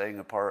of staying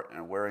apart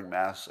and wearing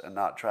masks and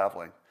not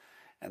traveling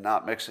and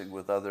not mixing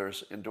with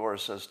others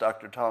indoors, says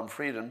Dr. Tom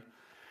Frieden,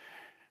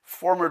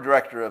 former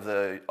director of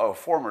the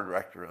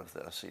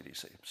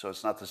CDC. So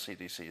it's not the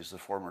CDC, it's the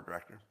former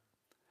director.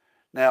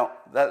 Now,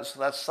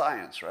 that's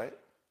science, right?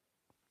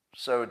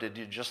 So did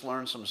you just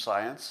learn some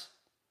science?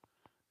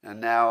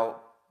 And now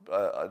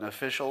an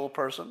official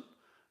person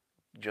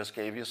just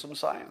gave you some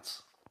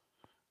science.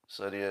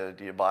 So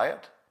do you buy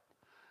it?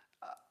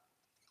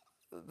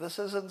 This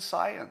isn't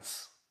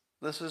science.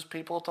 This is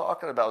people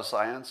talking about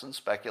science and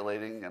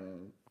speculating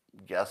and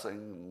guessing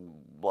and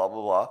blah,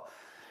 blah, blah.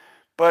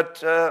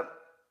 But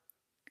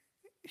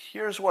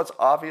here's what's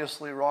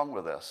obviously wrong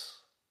with this.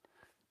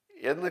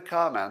 In the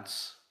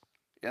comments,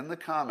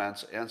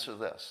 answer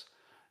this.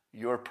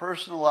 Your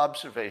personal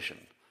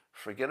observation,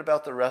 forget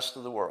about the rest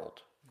of the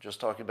world. Just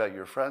talking about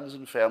your friends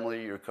and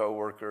family, your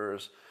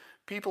coworkers,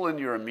 people in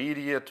your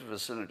immediate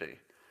vicinity.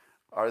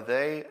 Are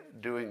they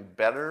doing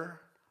better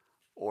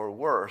or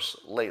worse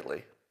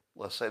lately,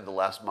 let's say the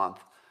last month,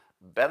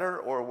 better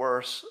or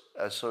worse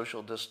at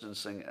social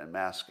distancing and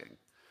masking?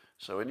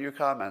 So in your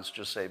comments,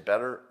 just say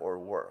better or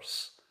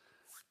worse.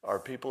 Are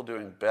people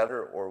doing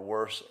better or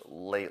worse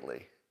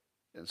lately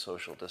in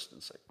social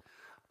distancing?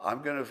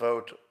 I'm going to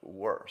vote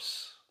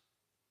worse.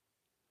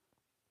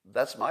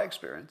 That's my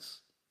experience,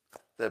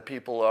 that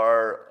people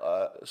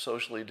are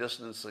socially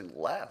distancing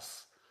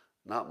less,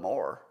 not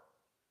more.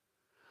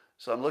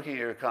 So I'm looking at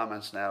your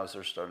comments now as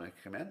they're starting to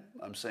come in.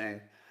 I'm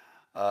saying,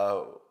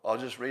 I'll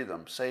just read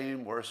them.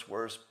 Same, worse,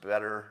 worse,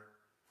 better.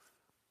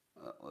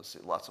 Let's see,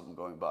 lots of them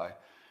going by.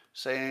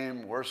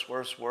 Same, worse,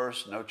 worse,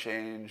 worse, no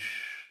change,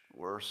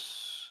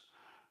 worse,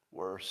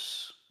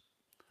 worse.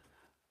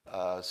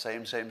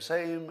 Same, same,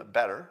 same,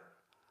 better.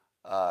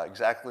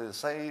 Exactly the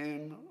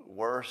same,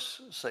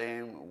 worse,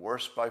 same,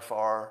 worse by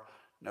far,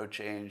 no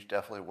change,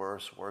 definitely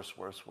worse, worse,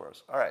 worse,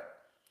 worse. All right.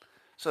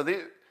 So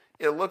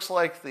it looks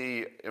like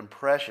the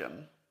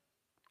impression,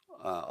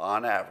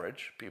 on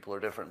average, people are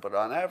different, but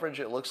on average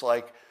it looks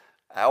like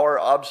our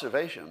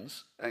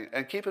observations,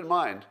 and keep in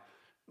mind,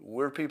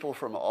 we're people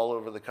from all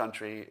over the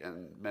country,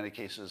 in many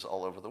cases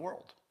all over the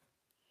world.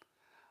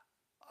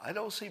 I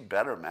don't see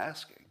better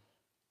masking.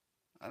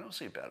 I don't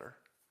see better.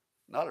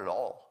 Not at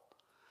all.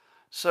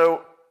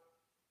 So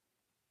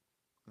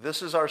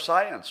this is our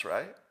science,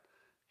 right?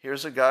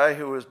 Here's a guy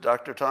who was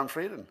Dr. Tom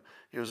Frieden.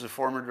 He was the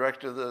former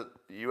director of the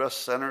U.S.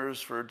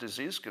 Centers for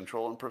Disease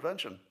Control and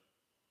Prevention.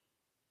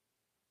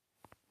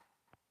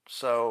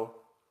 So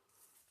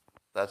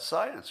that's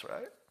science,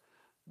 right?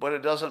 But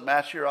it doesn't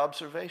match your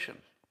observation.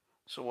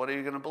 So what are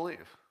you going to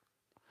believe?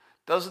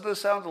 Doesn't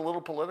this sound a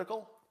little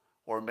political?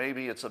 Or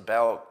maybe it's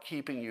about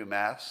keeping you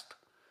masked?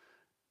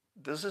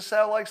 Does this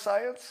sound like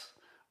science?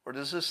 Or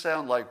does this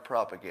sound like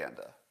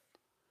propaganda?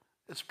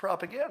 It's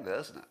propaganda,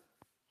 isn't it?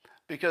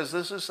 Because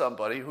this is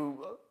somebody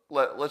who,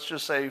 let's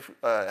just say,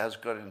 has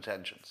good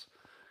intentions.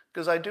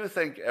 Because I do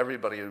think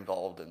everybody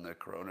involved in the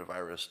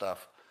coronavirus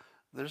stuff,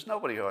 there's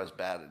nobody who has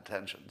bad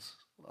intentions,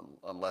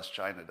 unless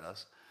China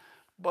does.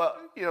 But,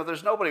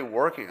 there's nobody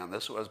working on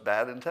this who has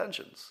bad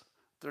intentions.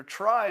 They're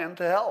trying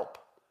to help.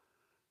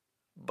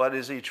 But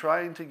is he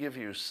trying to give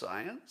you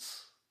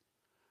science?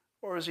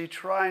 Or is he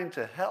trying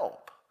to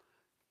help?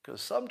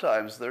 Because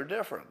sometimes they're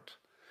different.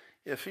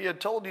 If he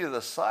had told you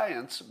the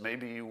science,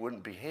 maybe you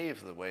wouldn't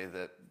behave the way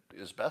that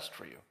is best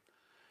for you.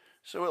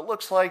 So it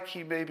looks like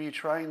he may be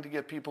trying to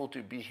get people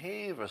to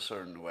behave a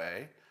certain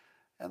way,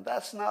 and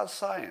that's not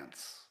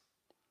science.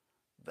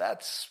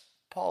 That's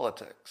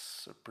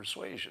politics,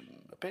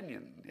 persuasion,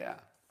 opinion, yeah.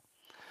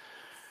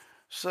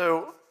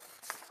 So,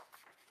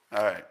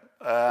 all right.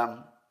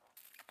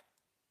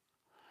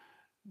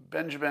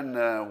 Benjamin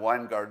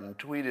Weingarten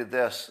tweeted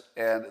this,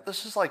 and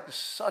this is like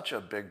such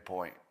a big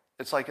point.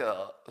 It's like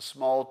a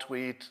small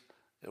tweet.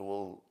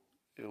 You'll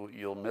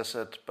miss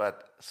it,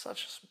 but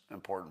such an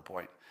important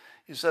point.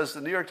 He says,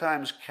 the New York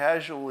Times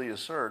casually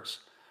asserts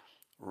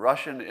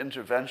Russian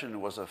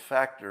intervention was a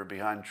factor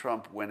behind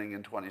Trump winning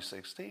in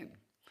 2016.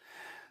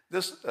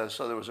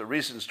 So there was a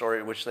recent story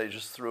in which they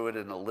just threw it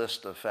in a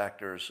list of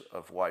factors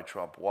of why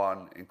Trump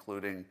won,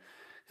 including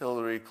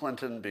Hillary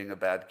Clinton being a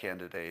bad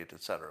candidate,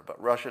 etc.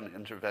 But Russian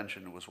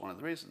intervention was one of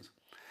the reasons.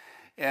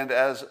 And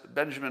as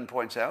Benjamin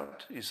points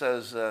out, he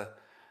says,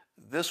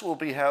 this will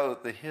be how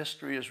the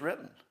history is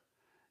written.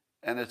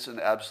 And it's an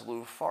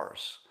absolute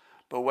farce.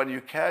 But when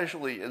you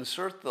casually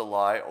insert the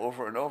lie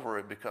over and over,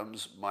 it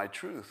becomes my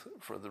truth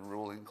for the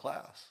ruling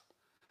class.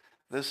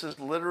 This is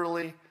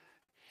literally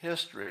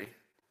history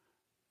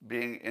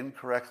being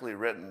incorrectly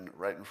written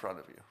right in front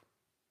of you.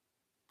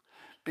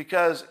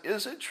 Because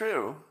is it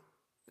true?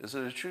 Is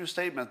it a true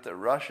statement that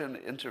Russian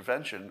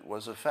intervention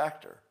was a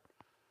factor?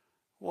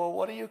 Well,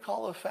 what do you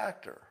call a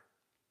factor?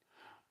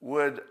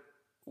 Would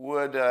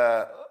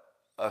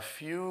a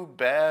few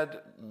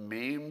bad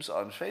memes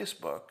on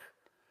Facebook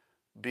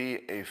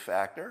be a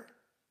factor?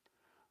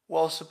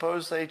 Well,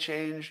 suppose they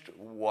changed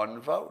one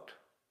vote.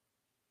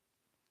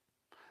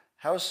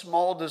 How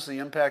small does the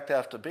impact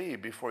have to be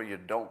before you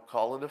don't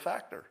call it a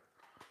factor?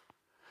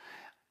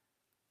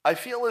 I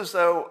feel as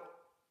though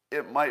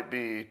it might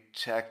be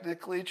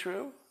technically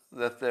true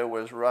that there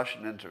was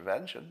Russian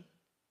intervention,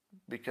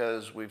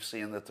 because we've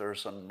seen that there are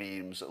some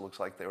memes that looks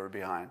like they were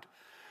behind.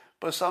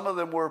 But some of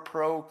them were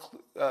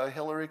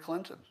pro-Hillary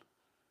Clinton,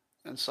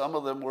 and some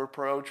of them were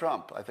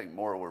pro-Trump. I think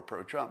more were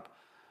pro-Trump.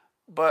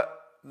 But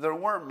there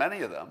weren't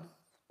many of them.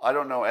 I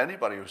don't know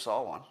anybody who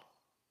saw one.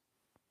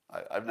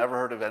 I've never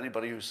heard of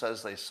anybody who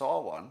says they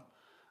saw one,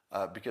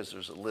 because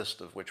there's a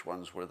list of which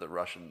ones were the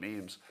Russian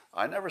memes.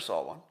 I never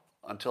saw one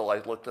until I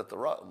looked at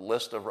the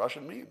list of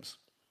Russian memes.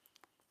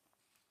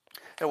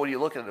 And when you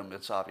look at them,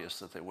 it's obvious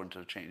that they wouldn't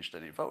have changed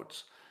any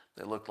votes.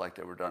 They looked like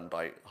they were done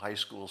by high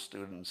school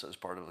students as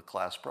part of the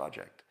class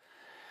project.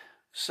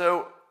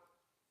 So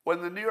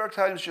when the New York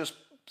Times just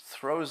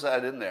throws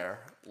that in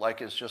there,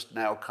 like it's just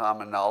now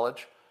common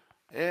knowledge,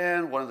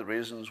 and one of the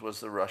reasons was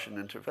the Russian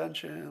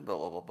intervention, blah,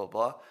 blah, blah, blah,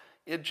 blah,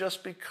 it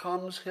just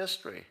becomes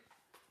history.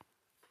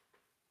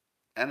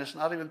 And it's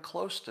not even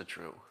close to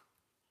true.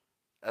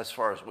 As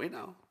far as we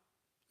know,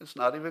 it's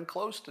not even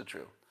close to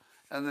true.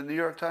 And the New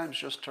York Times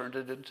just turned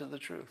it into the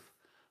truth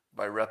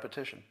by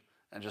repetition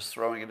and just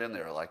throwing it in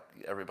there like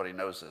everybody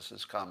knows this.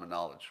 It's common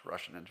knowledge,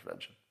 Russian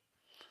intervention.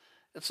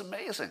 It's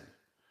amazing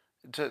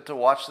to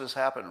watch this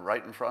happen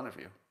right in front of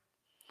you.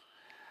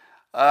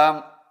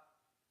 And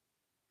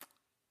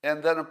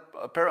then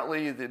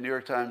apparently the New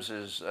York Times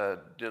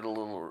did a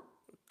little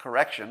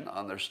correction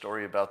on their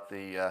story about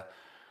the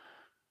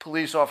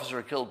police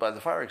officer killed by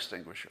the fire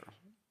extinguisher.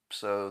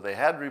 So they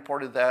had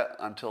reported that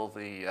until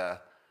the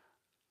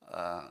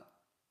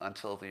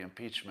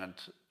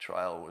impeachment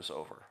trial was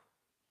over.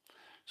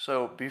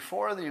 So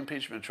before the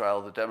impeachment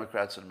trial, the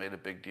Democrats had made a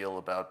big deal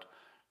about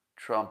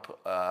Trump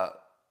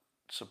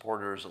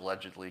supporters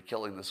allegedly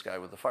killing this guy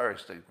with a fire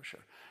extinguisher.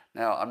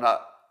 Now, I'm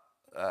not,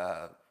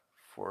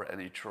 for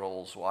any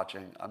trolls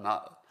watching, I'm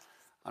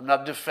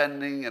not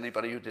defending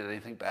anybody who did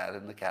anything bad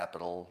in the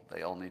Capitol.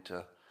 They all need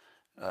to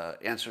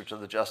answer to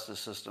the justice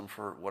system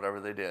for whatever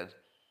they did.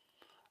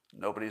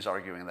 Nobody's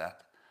arguing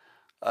that.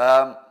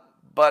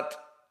 But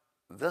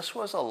this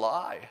was a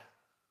lie.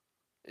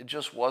 It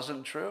just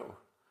wasn't true.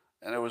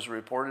 And it was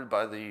reported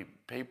by the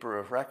paper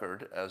of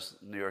record, as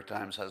the New York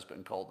Times has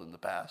been called in the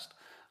past.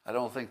 I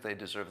don't think they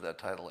deserve that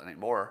title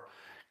anymore,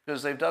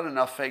 because they've done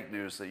enough fake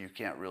news that you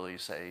can't really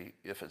say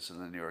if it's in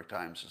the New York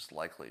Times it's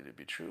likely to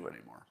be true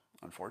anymore,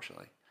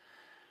 unfortunately.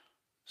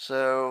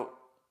 So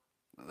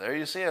there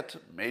you see it.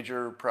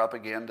 Major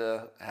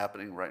propaganda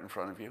happening right in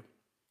front of you.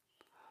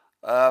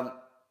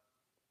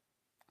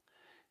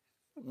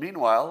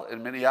 Meanwhile,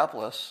 in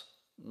Minneapolis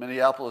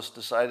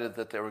decided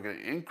that they were going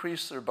to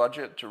increase their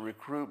budget to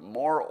recruit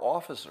more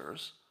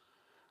officers,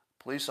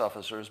 police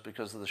officers,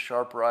 because of the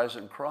sharp rise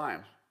in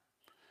crime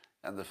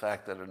and the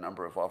fact that a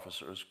number of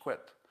officers quit.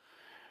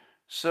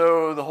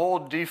 So the whole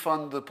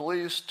defund the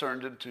police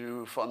turned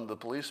into fund the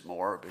police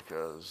more,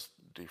 because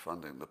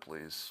defunding the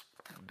police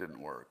didn't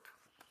work.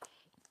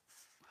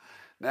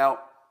 Now,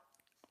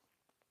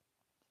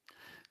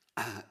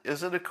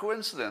 is it a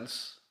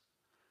coincidence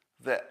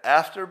that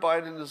after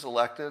Biden is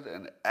elected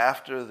and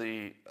after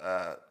the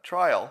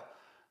trial,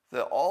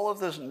 that all of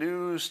this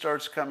news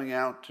starts coming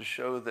out to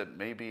show that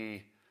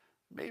maybe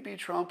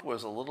Trump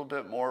was a little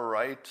bit more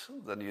right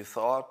than you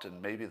thought,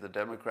 and maybe the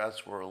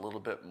Democrats were a little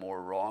bit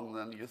more wrong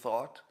than you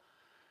thought?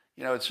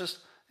 You know, it's just,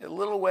 in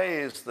little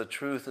ways, the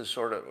truth is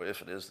sort of,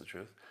 if it is the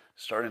truth,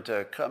 starting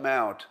to come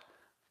out,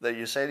 that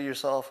you say to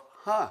yourself,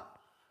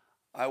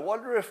 I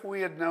wonder if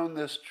we had known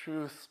this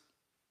truth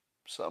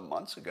some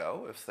months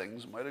ago, if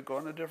things might have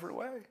gone a different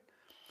way.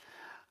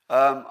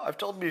 I've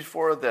told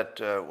before that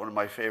one of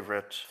my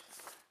favorite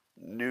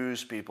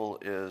news people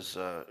is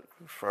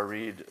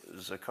Fareed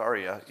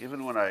Zakaria,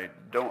 even when I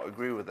don't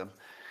agree with him.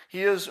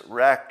 He is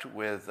racked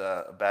with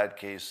a bad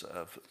case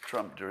of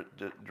Trump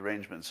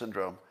derangement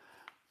syndrome,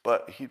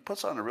 but he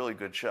puts on a really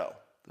good show.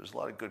 There's a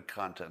lot of good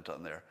content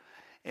on there.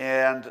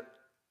 And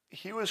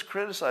he was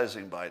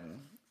criticizing Biden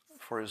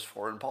for his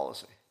foreign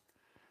policy.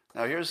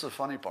 Now, here's the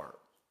funny part.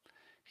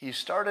 He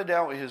started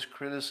out his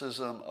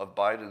criticism of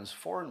Biden's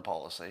foreign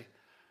policy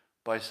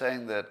by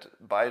saying that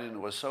Biden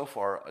was so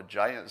far a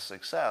giant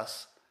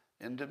success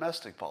in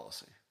domestic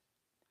policy.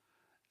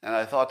 And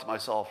I thought to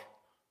myself,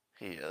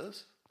 he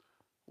is?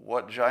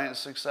 What giant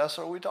success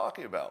are we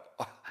talking about?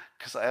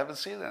 Because I haven't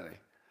seen any.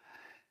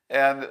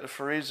 And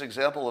Fareed's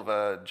example of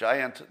a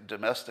giant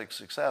domestic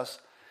success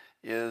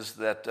is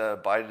that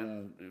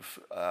Biden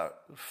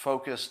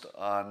focused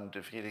on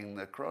defeating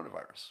the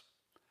coronavirus.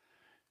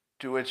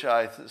 To which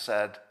I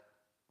said,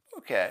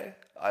 okay,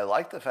 I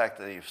like the fact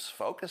that he's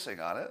focusing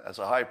on it as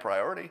a high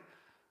priority,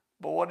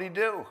 but what did he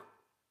do?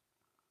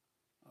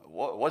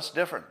 What's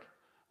different?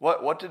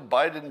 What did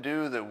Biden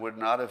do that would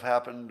not have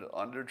happened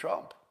under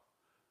Trump?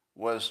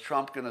 Was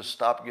Trump going to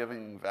stop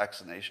giving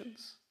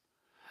vaccinations?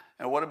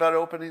 And what about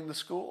opening the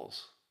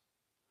schools,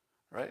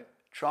 right?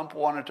 Trump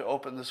wanted to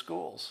open the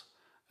schools,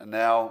 and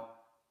now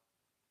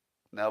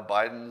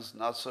Biden's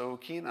not so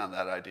keen on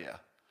that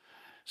idea.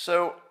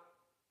 So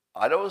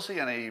I don't see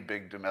any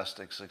big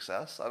domestic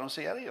success. I don't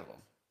see any of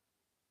them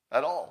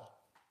at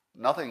all.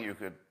 Nothing you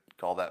could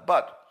call that.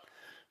 But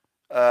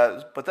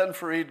then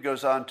Fareed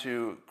goes on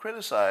to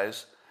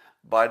criticize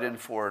Biden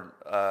for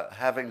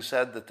having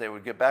said that they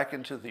would get back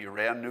into the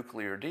Iran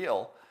nuclear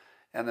deal,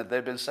 and that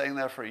they've been saying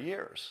that for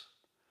years.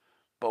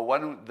 But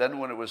when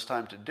it was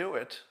time to do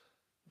it,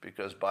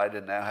 because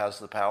Biden now has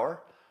the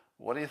power,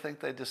 what do you think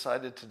they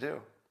decided to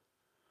do?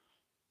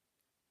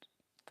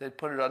 They'd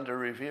put it under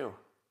review.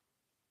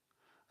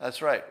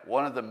 That's right.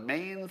 One of the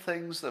main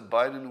things that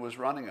Biden was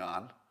running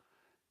on,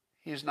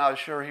 he's not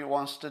sure he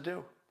wants to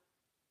do.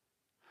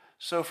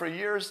 So for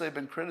years they've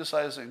been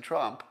criticizing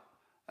Trump,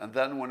 and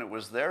then when it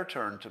was their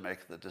turn to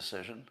make the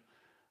decision,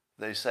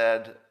 they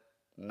said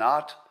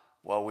not,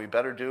 well, we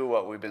better do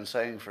what we've been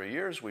saying for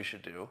years we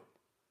should do.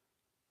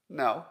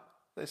 No,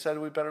 they said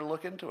we better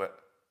look into it.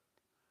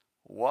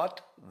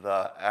 What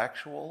the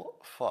actual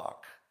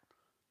fuck?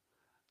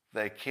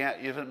 They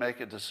can't even make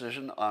a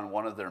decision on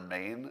one of their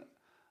main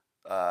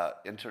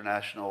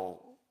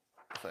international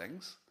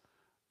things.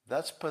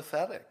 That's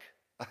pathetic.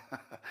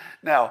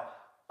 Now,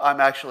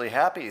 I'm actually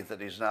happy that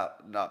he's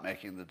not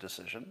making the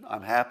decision.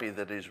 I'm happy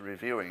that he's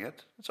reviewing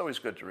it. It's always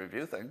good to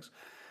review things.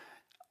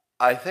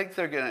 I think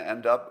they're going to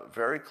end up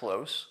very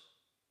close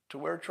to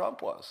where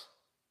Trump was.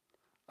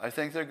 I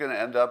think they're going to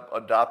end up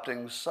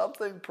adopting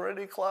something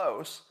pretty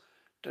close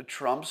to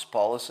Trump's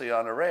policy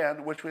on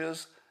Iran, which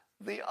was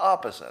the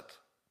opposite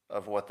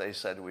of what they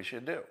said we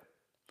should do.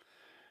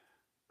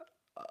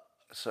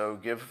 So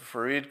give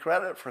Fareed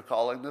credit for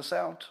calling this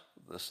out.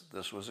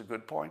 This was a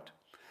good point.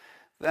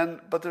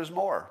 But there's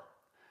more.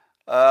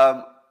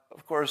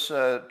 Of course,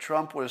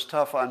 Trump was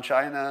tough on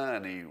China,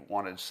 and he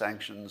wanted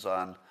sanctions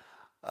on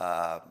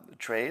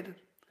trade,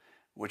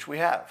 which we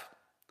have.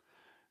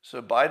 So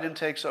Biden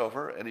takes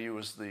over, and he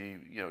was the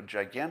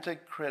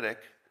gigantic critic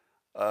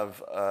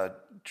of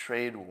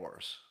trade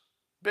wars.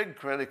 Big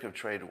critic of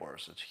trade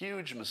wars. It's a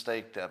huge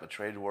mistake to have a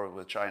trade war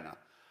with China.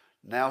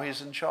 Now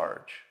he's in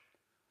charge.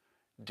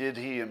 Did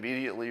he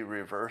immediately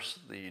reverse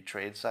the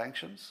trade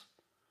sanctions?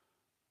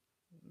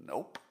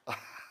 Nope.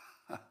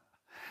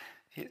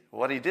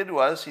 What he did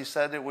was he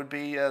said it would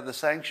be the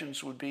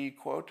sanctions would be,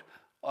 quote,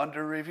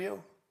 under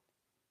review.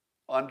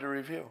 Under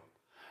review.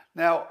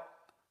 Now,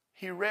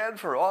 he ran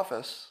for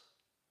office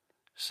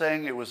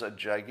saying it was a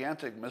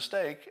gigantic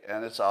mistake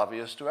and it's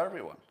obvious to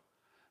everyone.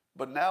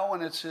 But now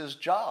when it's his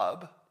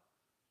job,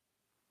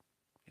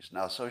 he's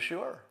not so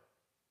sure.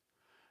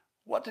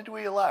 What did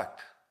we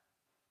elect?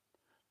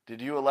 Did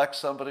you elect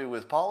somebody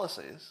with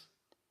policies?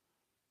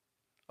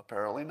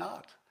 Apparently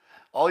not.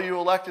 All you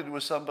elected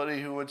was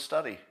somebody who would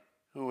study,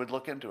 who would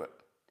look into it.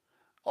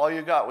 All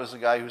you got was a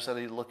guy who said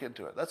he'd look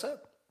into it. That's it.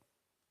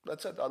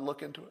 That's it. I'd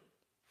look into it.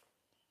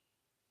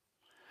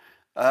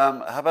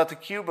 How about the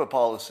Cuba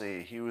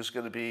policy? He was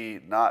going to be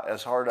not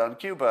as hard on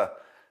Cuba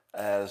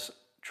as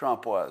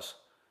Trump was.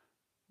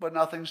 But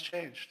nothing's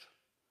changed.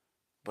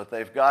 But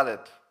they've got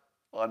it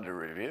under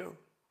review.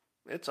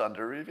 It's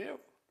under review.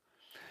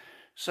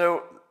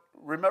 So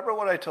remember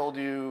what I told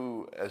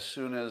you as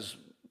soon as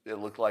it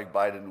looked like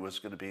Biden was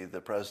going to be the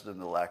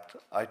president-elect?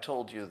 I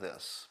told you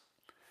this.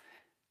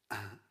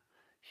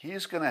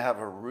 He's going to have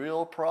a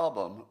real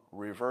problem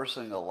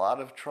reversing a lot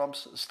of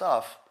Trump's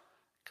stuff,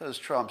 because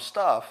Trump's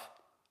stuff,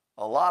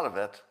 a lot of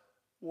it,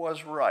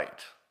 was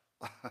right.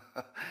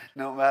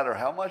 No matter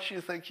how much you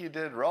think he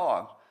did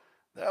wrong,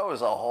 there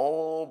was a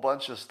whole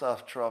bunch of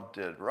stuff Trump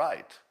did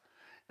right.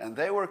 And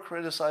they were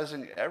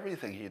criticizing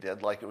everything he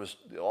did like it was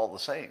all the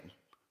same.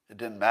 It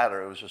didn't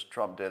matter. It was just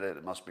Trump did it.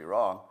 It must be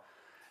wrong.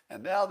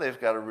 And now they've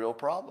got a real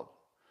problem.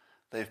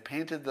 They've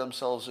painted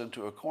themselves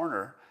into a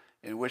corner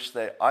in which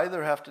they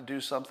either have to do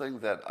something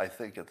that I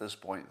think at this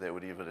point they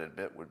would even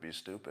admit would be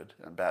stupid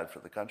and bad for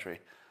the country,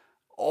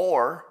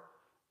 or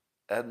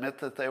admit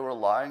that they were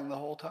lying the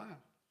whole time.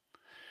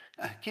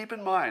 Keep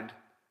in mind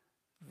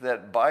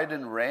that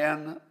Biden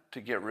ran to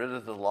get rid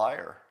of the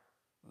liar.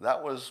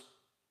 That was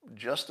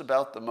just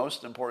about the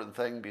most important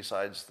thing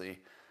besides the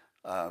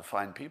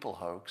Fine People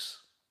hoax.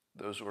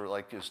 Those were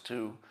like his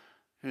two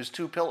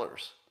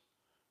pillars,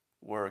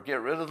 were get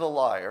rid of the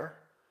liar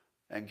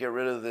and get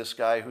rid of this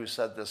guy who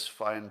said this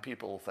Fine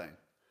People thing,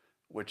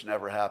 which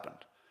never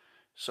happened.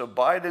 So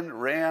Biden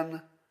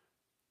ran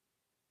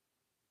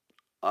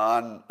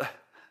on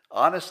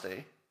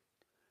honesty,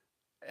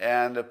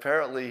 and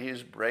apparently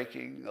he's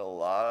breaking a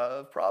lot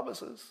of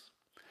promises.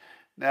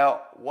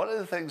 Now, one of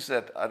the things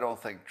that I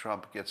don't think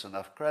Trump gets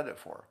enough credit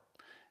for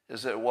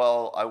is that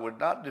while I would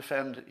not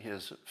defend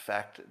his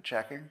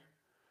fact-checking,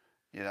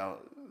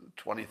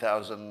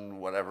 20,000,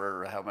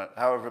 whatever,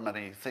 however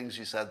many things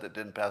he said that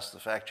didn't pass the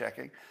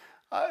fact-checking,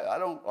 I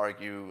don't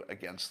argue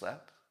against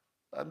that.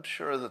 I'm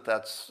sure that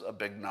that's a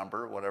big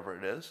number, whatever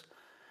it is.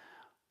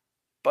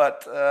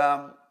 But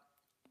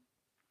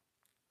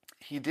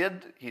he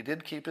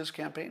did keep his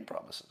campaign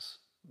promises.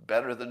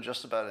 better than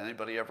just about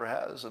anybody ever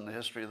has in the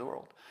history of the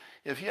world.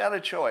 If you had a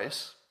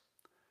choice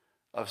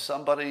of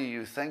somebody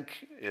you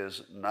think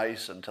is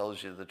nice and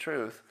tells you the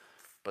truth,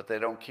 but they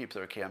don't keep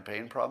their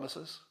campaign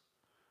promises,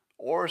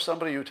 or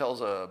somebody who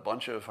tells a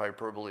bunch of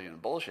hyperbole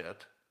and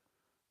bullshit,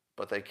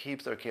 but they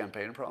keep their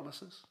campaign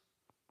promises,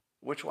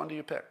 which one do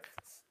you pick?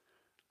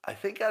 I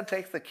think I'd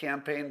take the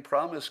campaign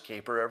promise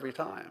keeper every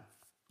time.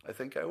 I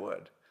think I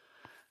would.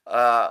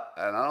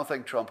 And I don't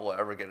think Trump will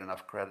ever get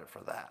enough credit for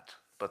that.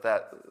 But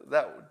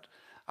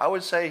I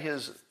would say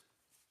his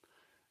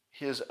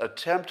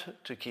attempt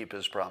to keep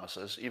his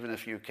promises, even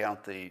if you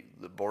count the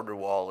border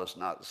wall as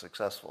not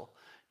successful,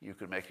 you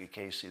could make a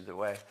case either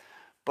way.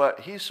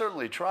 But he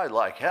certainly tried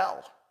like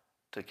hell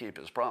to keep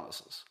his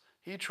promises.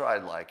 He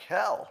tried like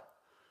hell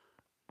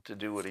to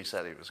do what he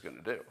said he was going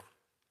to do.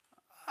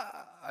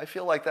 I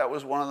feel like that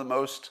was one of the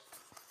most,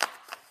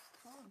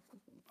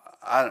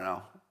 I don't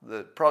know,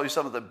 probably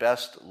some of the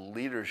best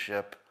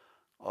leadership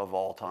of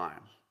all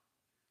time.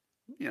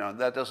 You know,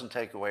 that doesn't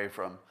take away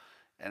from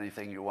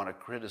anything you want to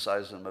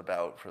criticize him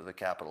about for the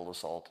Capitol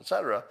assault,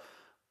 etc.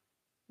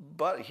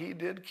 But he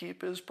did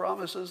keep his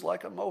promises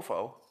like a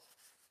mofo,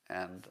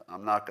 and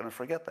I'm not going to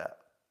forget that.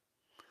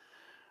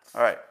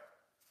 All right.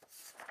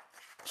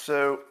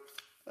 So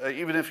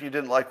even if you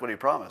didn't like what he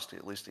promised,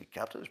 at least he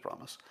kept his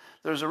promise.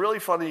 There's a really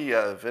funny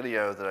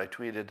video that I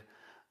tweeted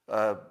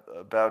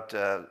about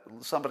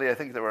somebody, I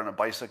think they were on a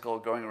bicycle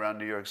going around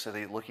New York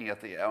City looking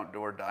at the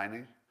outdoor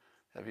dining.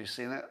 Have you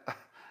seen it?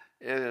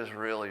 It is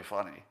really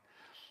funny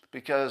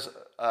because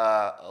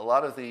a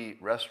lot of the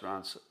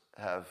restaurants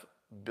have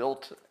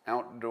built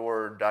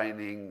outdoor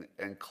dining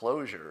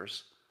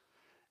enclosures,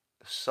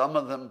 some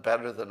of them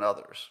better than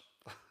others.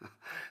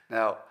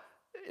 Now,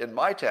 in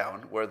my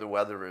town, where the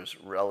weather is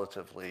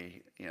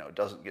relatively,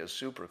 doesn't get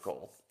super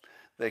cold,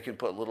 they can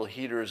put little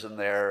heaters in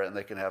there and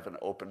they can have an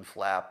open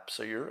flap.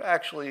 So you're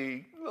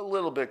actually a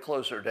little bit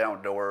closer to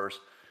outdoors,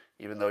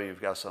 even though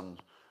you've got some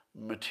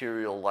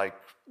material like,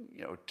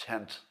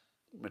 tent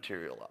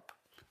material up.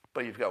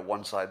 But you've got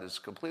one side that's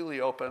completely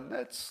open.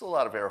 That's a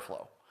lot of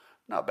airflow.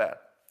 Not bad.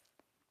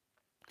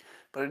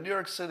 But in New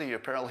York City,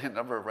 apparently a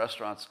number of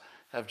restaurants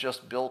have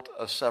just built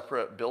a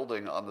separate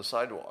building on the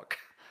sidewalk.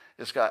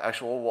 It's got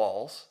actual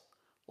walls,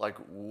 like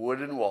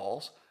wooden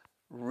walls,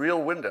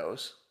 real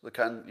windows. The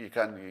kind you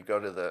go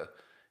to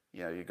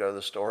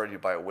the store and you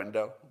buy a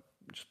window,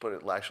 just put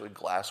it actually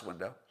glass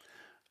window,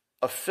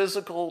 a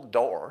physical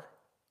door,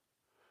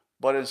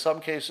 but in some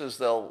cases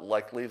they'll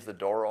leave the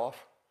door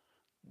off,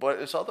 but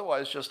it's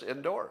otherwise just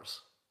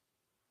indoors.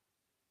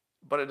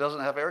 But it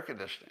doesn't have air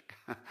conditioning.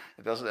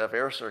 It doesn't have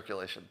air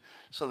circulation.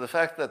 So the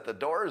fact that the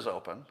door is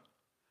open,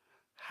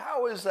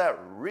 how is that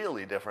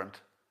really different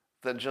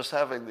than just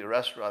having the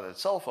restaurant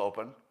itself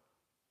open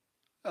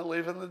and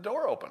leaving the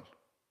door open?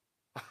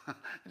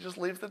 Just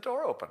leave the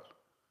door open.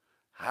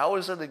 How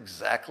is it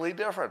exactly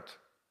different?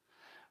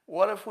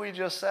 What if we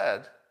just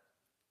said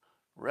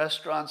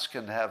restaurants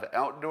can have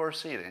outdoor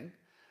seating,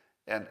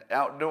 and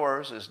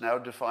outdoors is now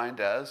defined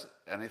as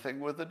anything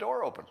with the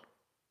door open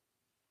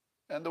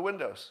and the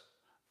windows?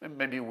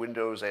 Maybe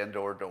windows and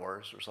or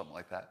doors or something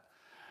like that.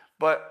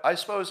 But I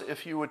suppose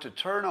if you were to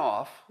turn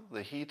off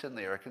the heat and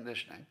the air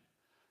conditioning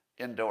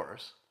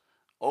indoors,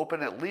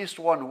 open at least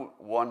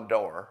one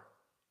door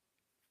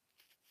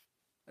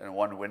and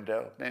one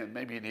window.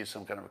 Maybe you need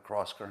some kind of a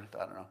cross current.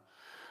 I don't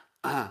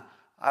know.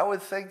 I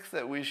would think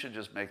that we should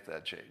just make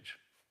that change.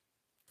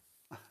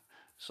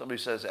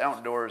 Somebody says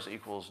outdoors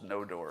equals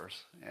no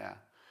doors. Yeah.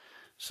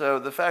 So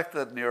the fact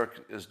that New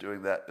York is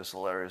doing that is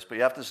hilarious. But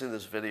you have to see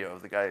this video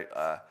of the guy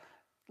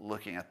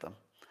looking at them.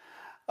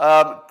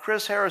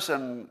 Chris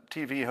Harrison,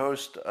 TV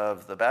host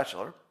of The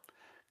Bachelor,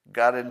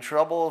 got in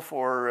trouble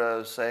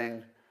for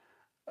saying,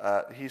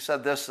 he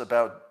said this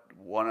about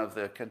one of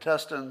the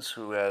contestants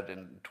who had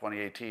in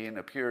 2018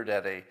 appeared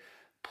at a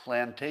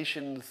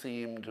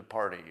plantation-themed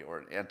party or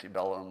an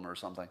antebellum or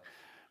something,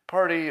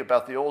 party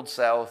about the Old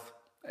South,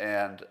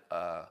 and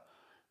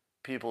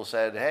people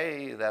said,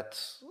 hey,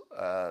 that's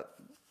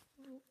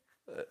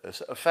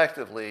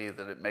effectively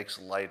that it makes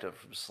light of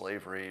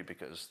slavery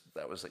because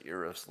that was the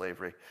era of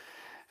slavery,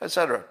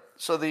 etc.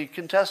 So the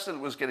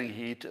contestant was getting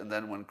heat, and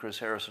then when Chris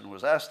Harrison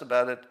was asked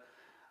about it,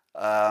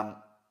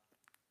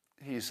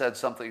 he said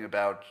something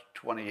about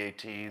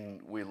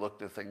 2018, we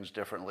looked at things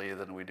differently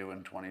than we do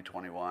in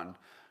 2021.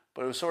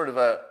 But it was sort of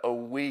a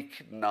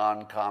weak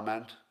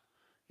non-comment.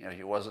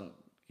 He wasn't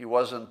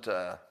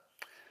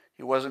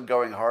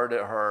going hard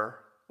at her,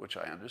 which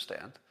I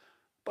understand.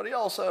 But he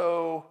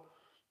also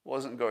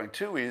wasn't going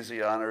too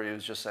easy on her. He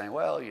was just saying,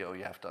 well, you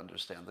have to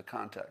understand the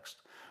context.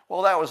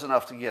 Well, that was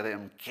enough to get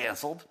him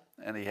canceled,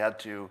 and he had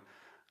to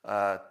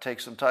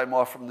take some time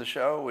off from the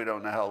show. We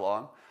don't know how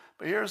long.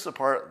 But here's the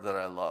part that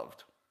I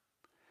loved.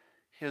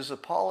 His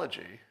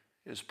apology,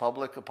 his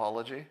public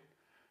apology,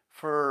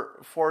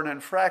 for an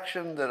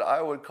infraction that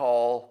I would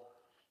call,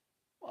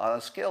 on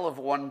a scale of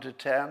 1 to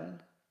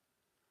 10,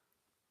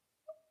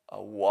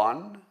 a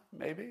 1,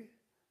 maybe.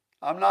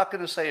 I'm not going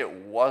to say it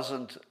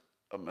wasn't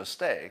a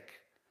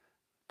mistake,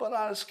 but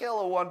on a scale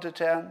of 1 to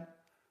 10,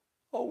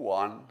 a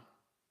 1,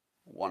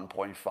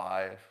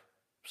 1.5,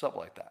 something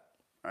like that,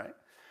 right?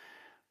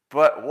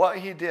 But what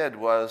he did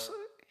was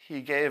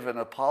he gave an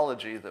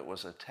apology that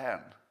was a 10.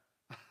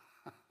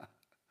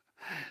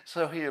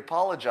 So he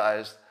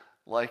apologized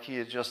like he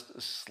had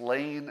just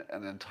slain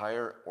an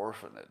entire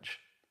orphanage.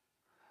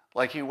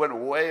 Like he went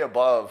way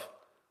above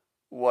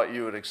what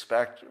you would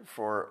expect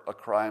for a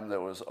crime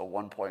that was a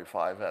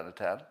 1.5 out of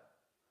 10.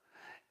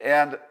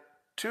 And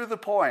to the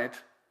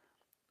point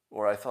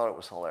where I thought it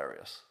was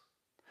hilarious.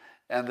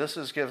 And this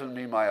has given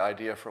me my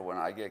idea for when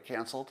I get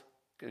canceled,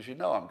 because you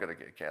know I'm going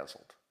to get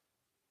canceled,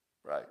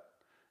 right?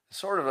 It's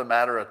sort of a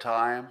matter of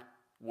time,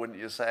 wouldn't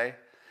you say?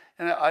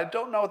 And I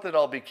don't know that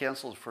I'll be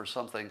canceled for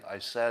something I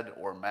said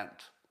or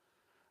meant.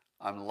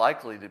 I'm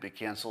likely to be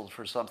canceled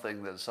for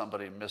something that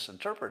somebody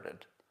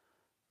misinterpreted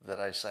that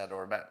I said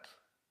or meant.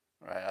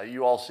 Right?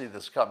 You all see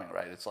this coming,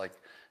 right? It's like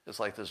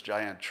this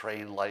giant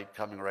train light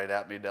coming right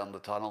at me down the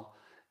tunnel.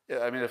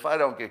 I mean, if I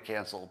don't get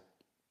canceled,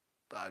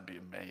 I'd be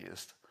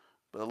amazed.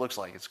 But it looks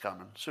like it's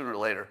coming sooner or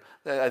later.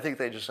 I think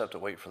they just have to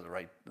wait for the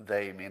right,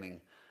 they meaning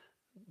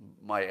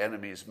my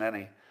enemies,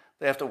 many.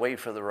 They have to wait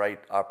for the right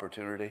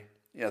opportunity.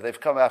 You know, they've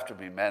come after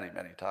me many,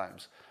 many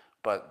times,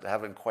 but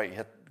haven't quite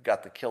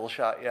got the kill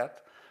shot yet.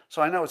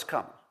 So I know it's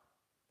coming.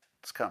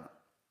 It's coming.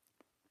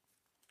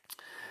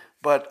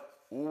 But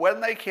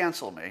when they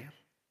cancel me,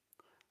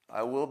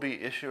 I will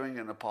be issuing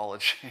an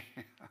apology.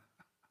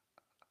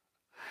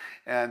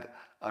 And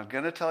I'm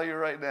going to tell you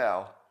right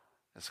now,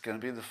 it's going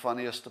to be the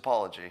funniest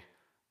apology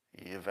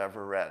you've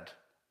ever read.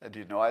 And do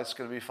you know why it's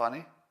going to be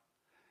funny?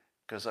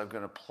 Because I'm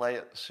going to play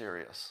it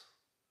serious.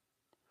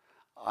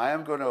 I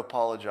am going to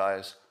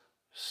apologize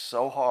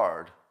so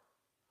hard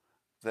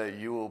that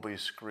you will be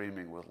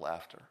screaming with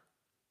laughter.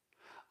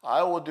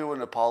 I will do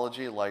an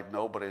apology like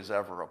nobody's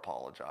ever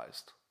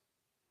apologized.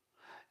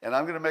 And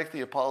I'm going to make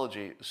the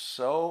apology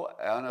so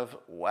out of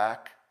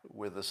whack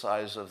with the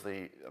size of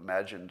the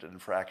imagined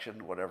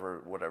infraction,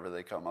 whatever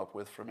they come up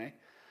with for me,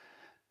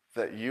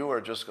 that you are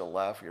just going to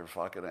laugh your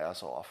fucking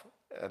ass off.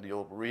 And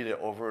you'll read it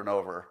over and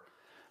over.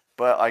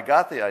 But I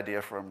got the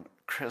idea from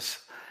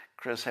Chris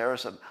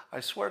Harrison. I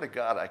swear to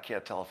God, I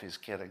can't tell if he's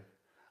kidding.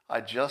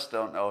 I just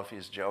don't know if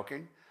he's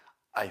joking.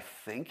 I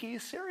think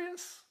he's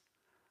serious,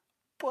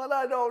 but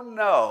I don't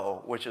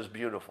know, which is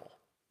beautiful.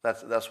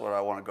 That's what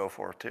I want to go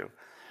for too.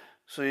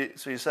 So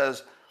he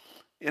says,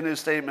 in his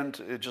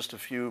statement, just a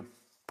few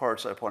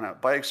parts I point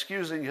out, by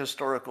excusing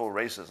historical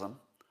racism,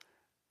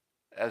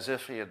 as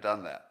if he had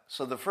done that.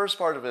 So the first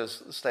part of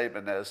his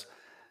statement is,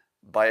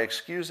 by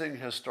excusing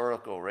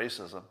historical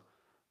racism,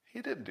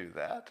 he didn't do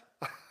that.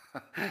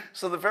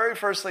 So the very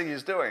first thing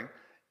he's doing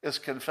is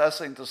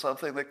confessing to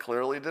something that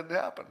clearly didn't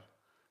happen.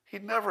 He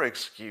never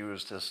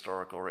excused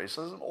historical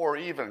racism, or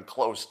even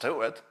close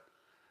to it.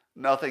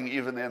 Nothing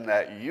even in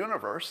that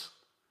universe.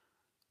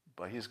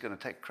 But he's going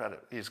to take credit.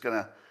 He's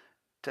going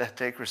to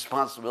take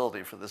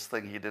responsibility for this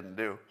thing he didn't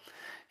do.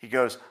 He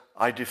goes,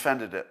 I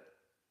defended it.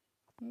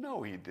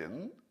 No, he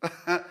didn't.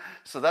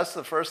 So that's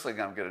the first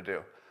thing I'm going to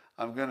do.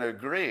 I'm going to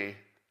agree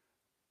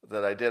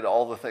that I did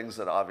all the things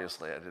that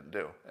obviously I didn't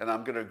do. And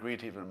I'm going to agree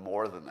to even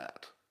more than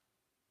that.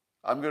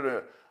 I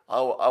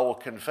will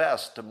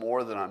confess to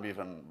more than I'm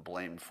even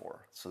blamed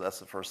for. So that's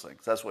the first thing.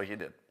 That's what he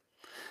did.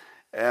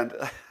 And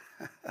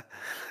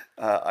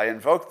I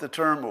invoked the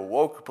term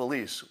woke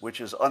police, which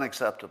is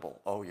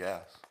unacceptable. Oh,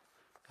 yes.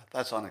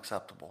 That's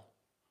unacceptable.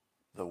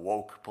 The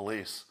woke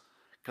police.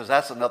 Because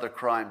that's another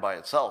crime by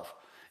itself.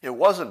 It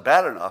wasn't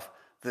bad enough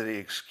that he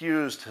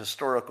excused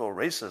historical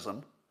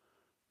racism,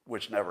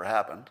 which never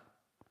happened,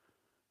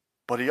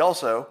 but he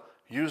also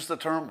used the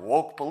term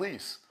woke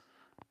police.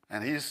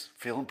 And he's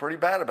feeling pretty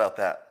bad about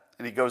that.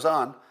 And he goes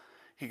on,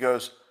 he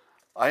goes,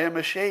 I am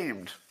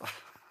ashamed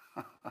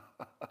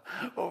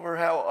over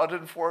how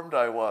uninformed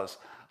I was.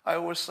 I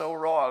was so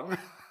wrong.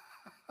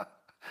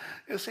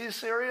 Is he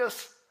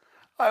serious?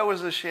 I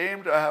was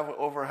ashamed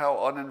over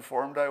how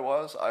uninformed I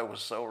was. I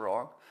was so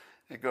wrong.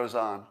 It goes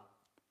on.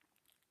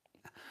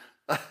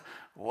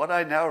 What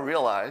I now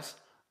realize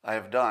I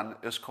have done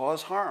is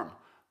cause harm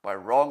by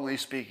wrongly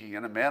speaking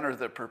in a manner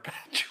that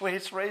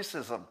perpetuates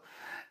racism.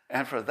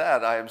 And for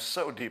that, I am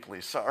so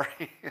deeply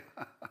sorry.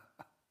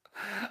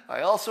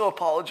 I also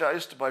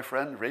apologize to my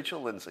friend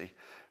Rachel Lindsay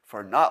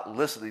for not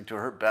listening to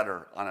her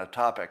better on a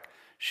topic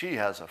she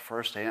has a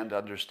first-hand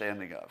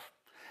understanding of,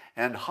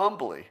 and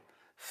humbly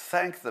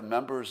thank the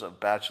members of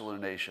Bachelor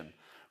Nation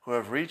who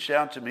have reached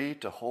out to me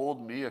to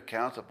hold me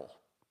accountable.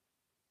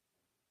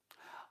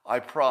 I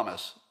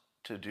promise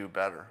to do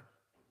better.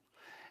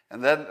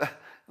 And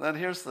then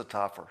here's the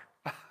topper.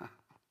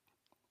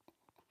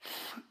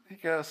 He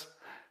goes,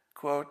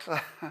 quote,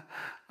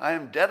 I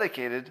am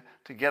dedicated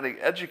to getting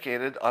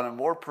educated on a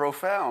more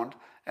profound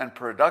and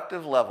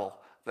productive level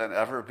than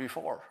ever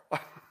before.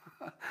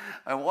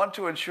 I want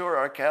to ensure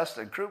our cast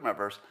and crew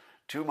members,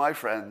 to my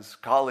friends,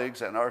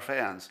 colleagues, and our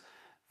fans,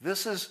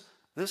 this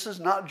is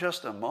not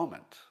just a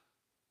moment,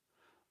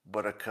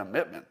 but a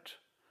commitment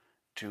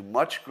to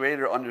much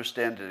greater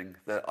understanding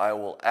that I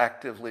will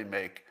actively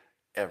make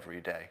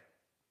every day.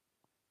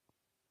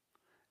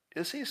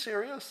 Is he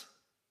serious?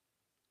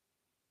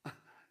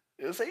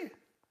 Is he?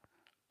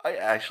 I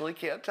actually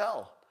can't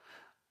tell.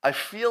 I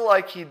feel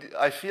like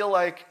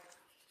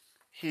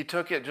he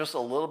took it just a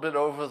little bit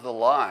over the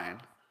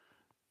line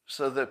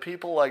so that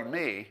people like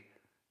me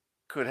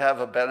could have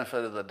a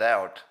benefit of the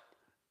doubt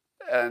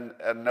and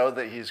know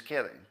that he's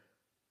kidding.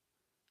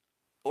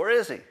 Or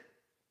is he?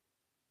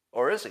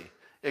 Or is he?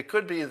 It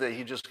could be that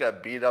he just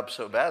got beat up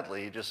so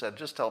badly, he just said,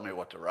 just tell me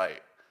what to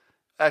write.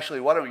 Actually,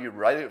 why don't you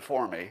write it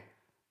for me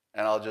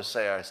and I'll just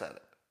say I said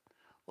it.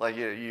 Like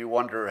you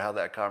wonder how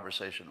that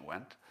conversation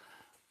went.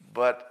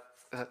 But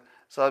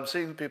so I'm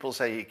seeing people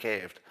say he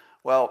caved.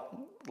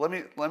 Well, let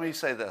me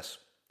say this.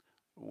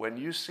 When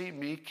you see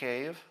me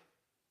cave,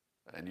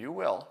 and you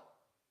will,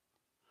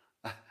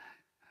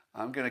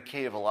 I'm going to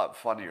cave a lot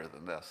funnier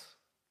than this.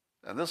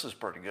 And this is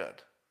pretty good.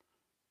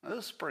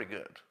 This is pretty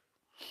good.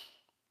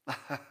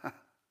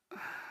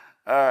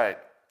 All right.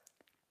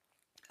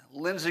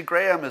 Lindsey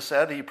Graham has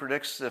said he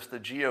predicts if the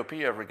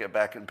GOP ever get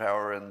back in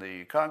power in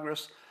the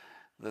Congress,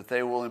 that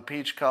they will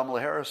impeach Kamala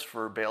Harris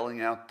for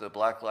bailing out the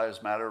Black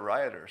Lives Matter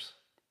rioters.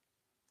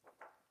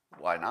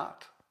 Why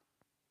not?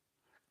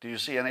 Do you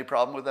see any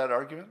problem with that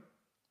argument?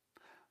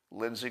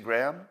 Lindsey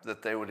Graham,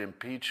 that they would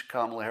impeach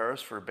Kamala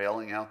Harris for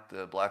bailing out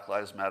the Black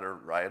Lives Matter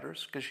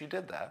rioters? Because she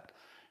did that.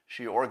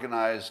 She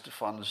organized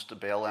funds to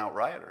bail out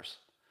rioters.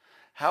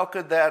 How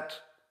could that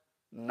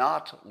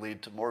not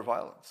lead to more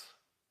violence?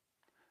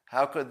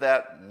 How could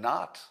that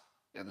not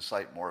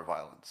incite more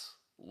violence?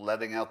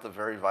 Letting out the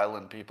very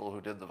violent people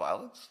who did the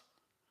violence?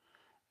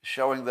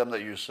 Showing them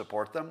that you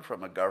support them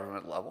from a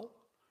government level?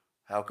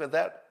 How could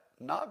that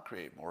not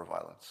create more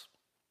violence?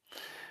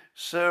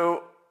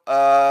 So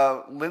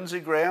Lindsey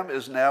Graham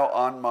is now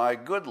on my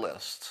good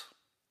list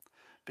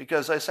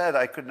because I said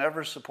I could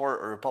never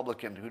support a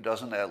Republican who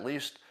doesn't at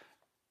least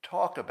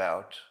talk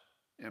about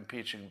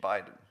impeaching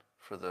Biden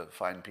for the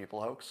Fine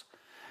People hoax.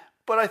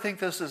 But I think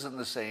this is in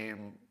the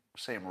same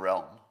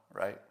realm,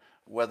 right?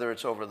 Whether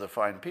it's over the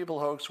Fine People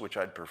hoax, which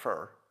I'd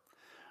prefer,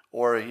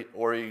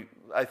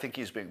 I think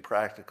he's being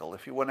practical.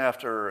 If you went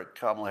after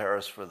Kamala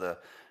Harris for the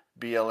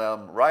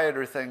BLM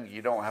rioter thing,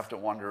 you don't have to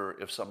wonder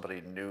if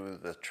somebody knew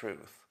the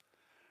truth,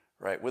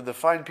 right? With the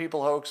Fine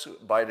People hoax,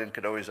 Biden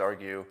could always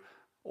argue,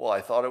 well,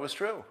 I thought it was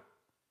true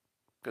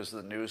because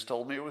the news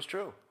told me it was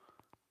true.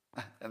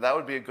 And that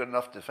would be a good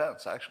enough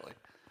defense, actually.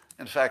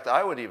 In fact,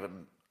 I would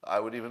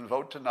even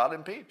vote to not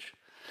impeach.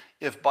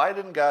 If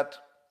Biden got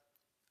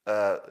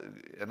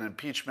an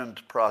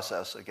impeachment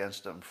process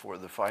against him for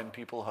the Fine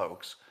People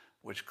hoax,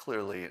 which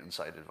clearly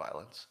incited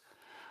violence,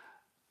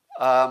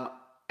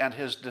 and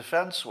his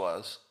defense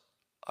was,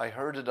 I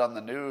heard it on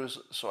the news,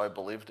 so I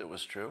believed it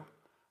was true,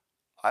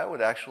 I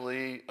would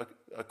actually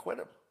acquit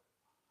him.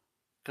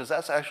 Because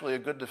that's actually a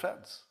good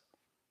defense.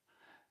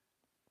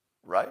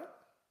 Right?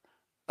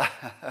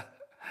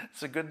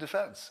 It's a good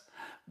defense.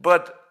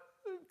 But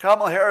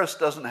Kamala Harris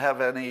doesn't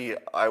have any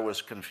I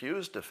was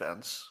confused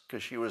defense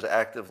because she was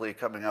actively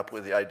coming up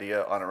with the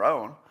idea on her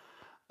own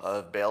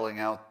of bailing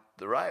out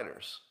the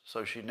rioters.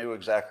 So she knew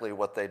exactly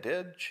what they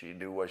did. She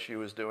knew what she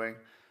was doing.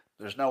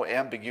 There's no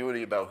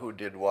ambiguity about who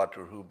did what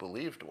or who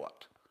believed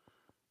what.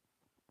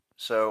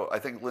 So I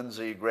think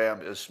Lindsey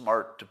Graham is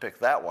smart to pick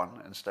that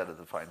one instead of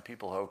the Fine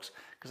People hoax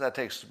because that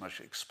takes too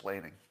much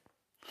explaining.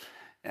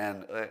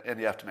 And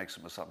you have to make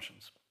some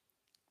assumptions.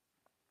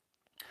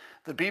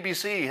 The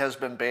BBC has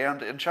been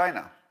banned in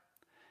China.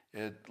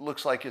 It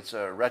looks like it's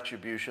a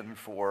retribution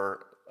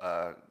for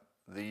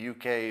the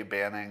UK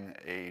banning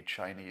a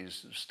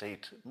Chinese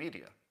state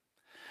media.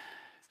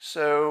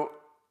 So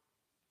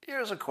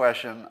here's a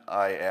question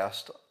I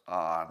asked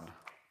on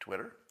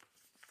Twitter.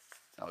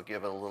 I'll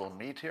give it a little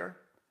meat here.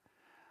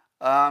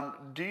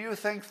 Do you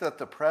think that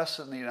the press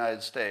in the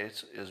United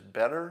States is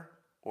better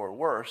or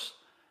worse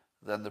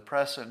than the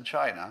press in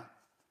China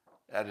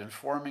at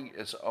informing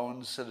its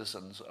own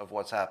citizens of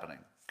what's happening?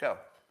 Go.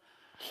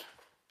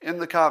 In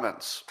the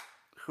comments,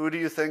 who do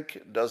you think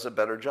does a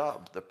better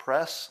job? The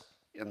press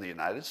in the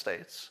United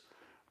States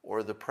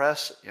or the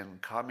press in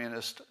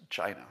communist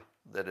China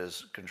that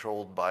is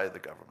controlled by the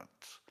government?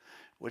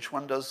 Which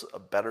one does a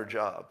better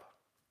job?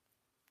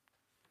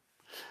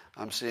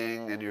 I'm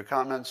seeing in your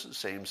comments,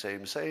 same,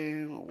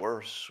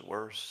 worse,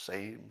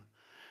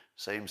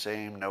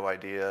 same, no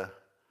idea.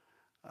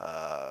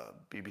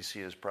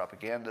 BBC is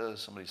propaganda.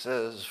 Somebody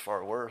says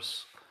far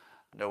worse.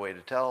 No way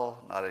to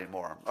tell. Not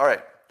anymore. All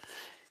right.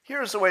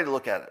 Here's the way to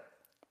look at it.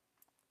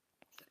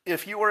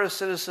 If you are a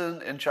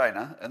citizen in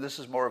China, and this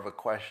is more of a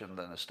question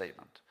than a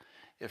statement.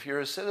 If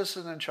you're a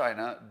citizen in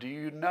China, do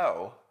you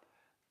know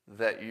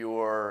that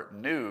your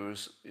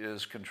news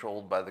is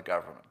controlled by the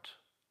government?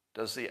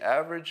 Does the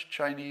average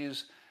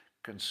Chinese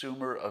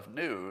consumer of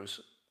news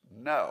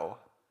know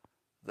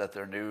that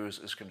their news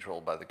is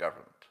controlled by the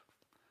government?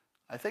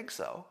 I think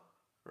so,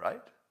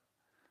 right?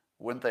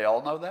 Wouldn't they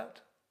all know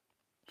that?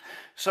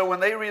 So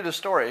when they read a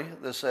story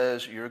that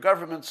says, your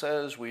government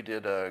says we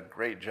did a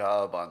great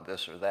job on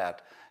this or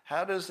that,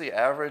 how does the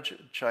average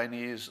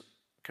Chinese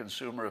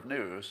consumer of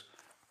news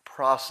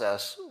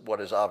process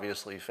what is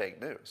obviously fake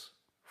news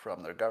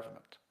from their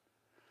government?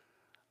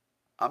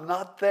 I'm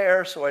not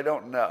there, so I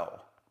don't know,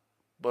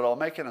 but I'll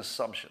make an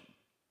assumption.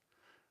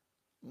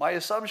 My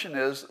assumption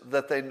is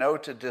that they know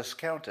to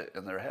discount it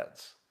in their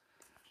heads.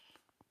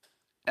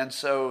 And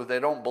so they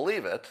don't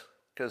believe it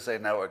because they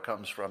know it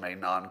comes from a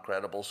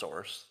non-credible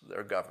source,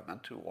 their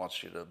government, who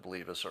wants you to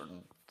believe a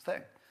certain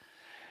thing.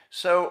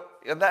 So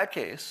in that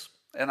case,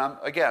 and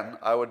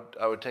I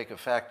would take a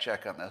fact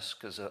check on this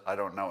because I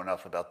don't know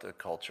enough about the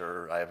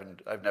culture.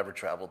 I've never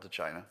traveled to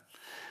China.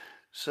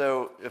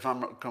 So if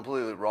I'm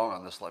completely wrong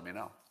on this, let me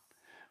know.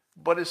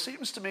 But it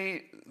seems to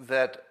me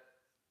that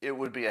it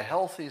would be a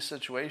healthy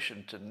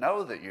situation to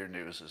know that your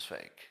news is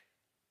fake.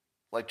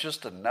 Like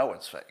just to know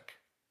it's fake.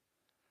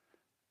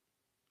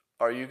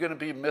 Are you going to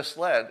be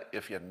misled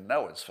if you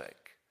know it's fake?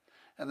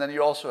 And then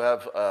you also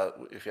have,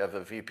 if you have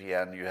a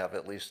VPN, you have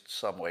at least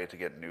some way to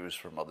get news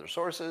from other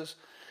sources,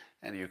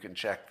 and you can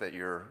check that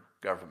your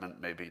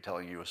government may be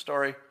telling you a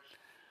story.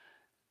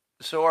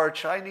 So are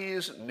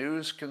Chinese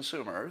news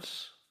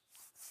consumers,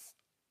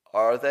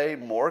 are they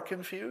more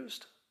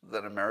confused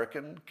than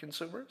American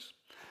consumers?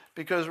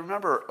 Because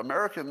remember,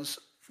 Americans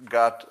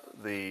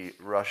got the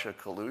Russia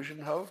collusion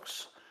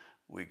hoax.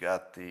 We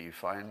got the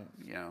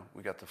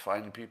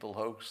fine people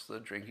hoax, the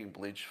drinking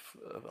bleach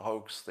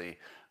hoax, the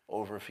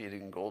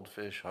overfeeding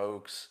goldfish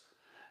hoax.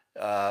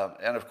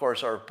 And of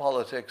course, our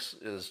politics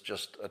is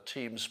just a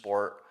team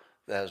sport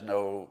that has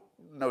no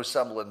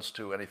semblance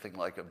to anything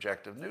like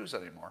objective news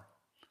anymore.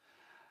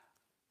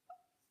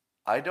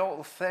 I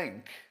don't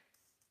think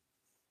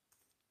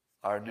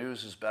our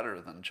news is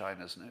better than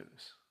China's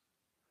news.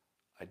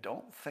 I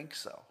don't think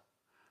so.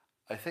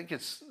 I think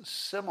it's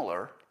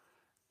similar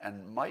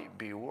and might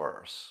be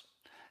worse.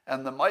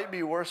 And the might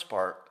be worse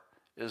part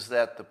is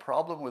that the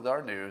problem with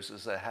our news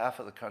is that half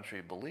of the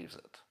country believes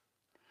it.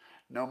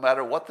 No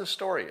matter what the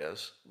story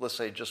is, let's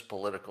say just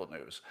political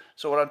news.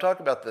 So when I'm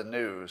talking about the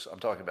news, I'm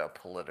talking about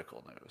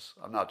political news.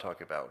 I'm not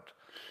talking about,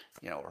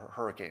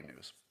 hurricane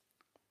news.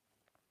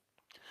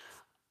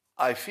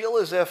 I feel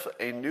as if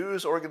a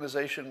news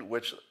organization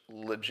which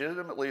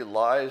legitimately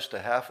lies to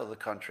half of the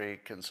country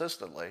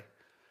consistently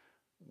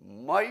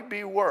might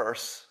be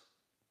worse,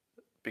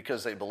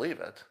 because they believe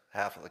it,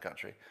 half of the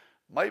country,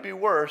 might be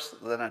worse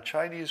than a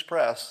Chinese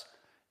press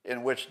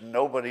in which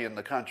nobody in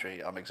the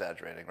country, I'm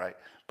exaggerating, right?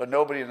 But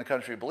nobody in the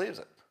country believes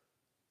it.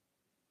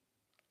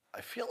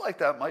 I feel like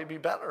that might be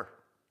better.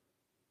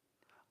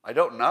 I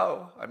don't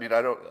know.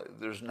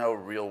 There's no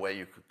real way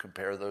you could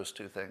compare those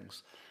two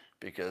things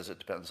because it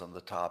depends on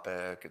the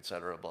topic, et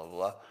cetera, blah, blah,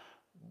 blah.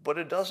 But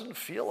it doesn't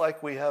feel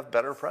like we have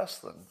better press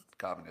than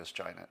communist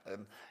China.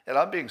 And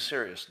I'm being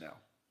serious now.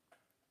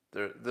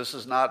 This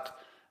is not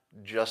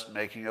just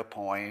making a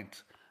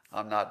point.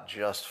 I'm not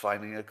just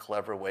finding a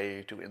clever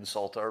way to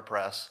insult our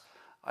press.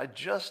 I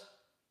just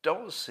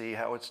don't see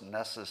how it's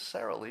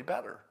necessarily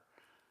better.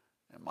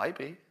 It might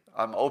be.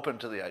 I'm open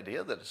to the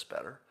idea that it's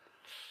better.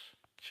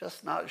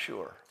 Just not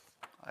sure.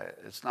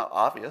 It's not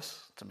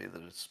obvious to me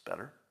that it's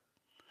better.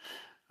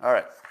 All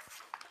right.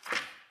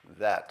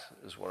 That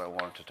is what I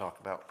wanted to talk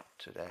about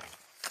today.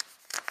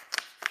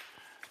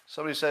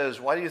 Somebody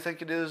says, why do you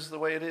think it is the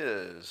way it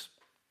is?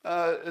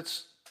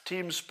 It's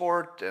team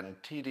sport and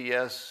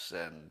TDS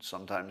and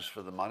sometimes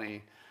for the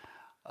money.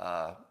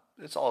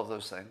 It's all of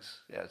those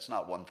things. Yeah, it's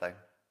not one thing.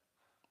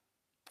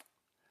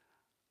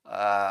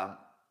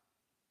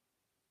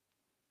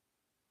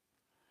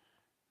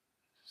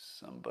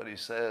 Somebody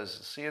says,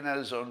 CNN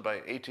is owned by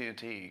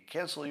AT&T.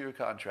 Cancel your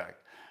contract.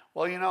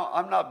 Well,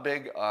 I'm not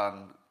big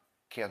on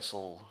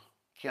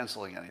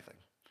canceling anything.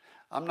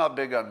 I'm not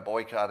big on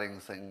boycotting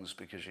things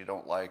because you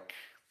don't like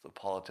the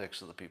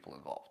politics of the people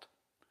involved.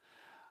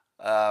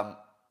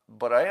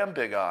 But I am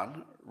big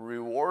on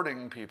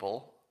rewarding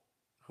people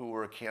who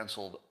were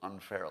canceled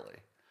unfairly.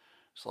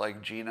 So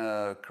like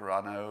Gina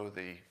Carano,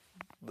 the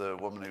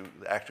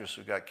actress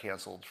who got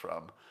canceled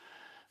from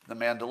The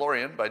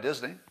Mandalorian by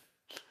Disney,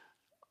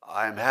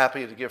 I'm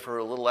happy to give her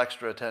a little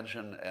extra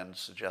attention and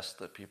suggest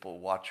that people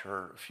watch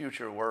her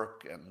future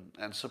work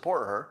and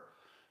support her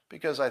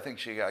because I think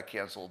she got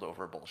canceled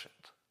over bullshit.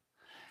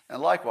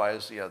 And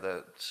likewise,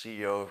 the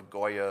CEO of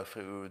Goya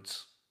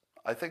Foods,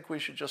 I think we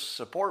should just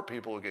support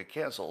people who get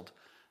canceled,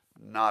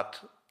 not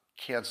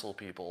cancel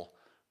people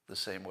the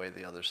same way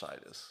the other side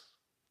is.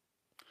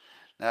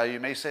 Now, you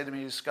may say to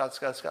me, Scott,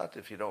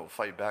 if you don't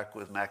fight back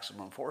with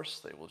maximum force,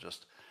 they will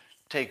just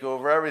take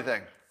over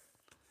everything.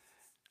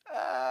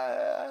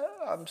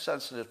 I'm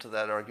sensitive to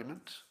that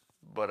argument,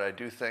 but I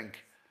do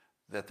think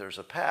that there's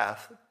a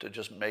path to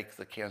just make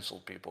the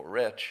canceled people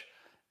rich,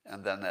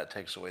 and then that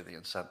takes away the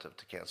incentive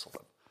to cancel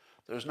them.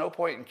 There's no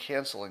point in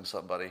canceling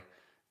somebody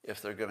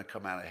if they're going to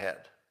come out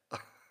ahead,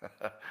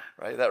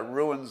 right? That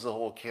ruins the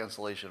whole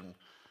cancellation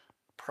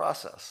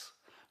process.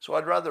 So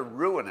I'd rather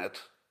ruin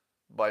it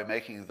by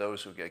making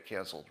those who get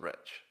canceled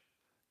rich.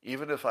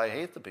 Even if I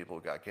hate the people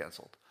who got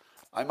canceled.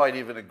 I might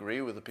even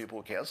agree with the people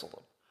who canceled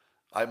them.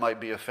 I might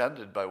be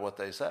offended by what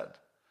they said.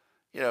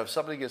 If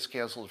somebody gets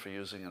canceled for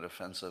using an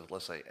offensive,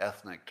 let's say,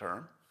 ethnic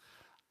term,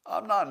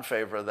 I'm not in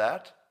favor of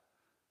that,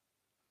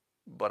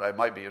 but I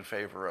might be in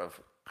favor of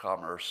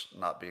commerce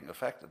not being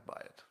affected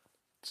by it.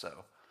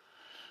 So,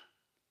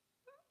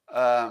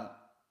 um,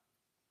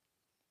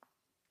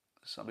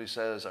 somebody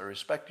says, I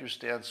respect your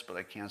stance, but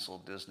I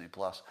canceled Disney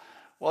Plus.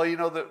 Well, you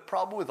know, the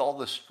problem with all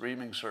the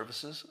streaming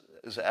services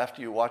is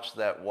after you watch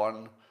that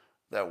one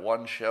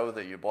show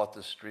that you bought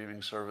the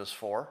streaming service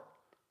for,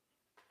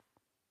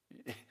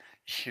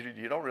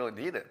 you don't really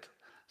need it.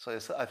 So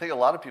I think a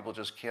lot of people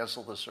just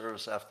cancel the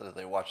service after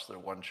they watch their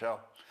one show.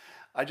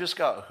 I just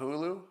got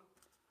Hulu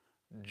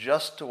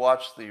just to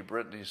watch the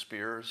Britney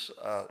Spears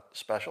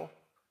special,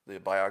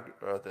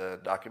 the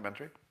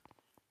documentary.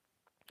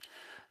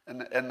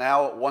 And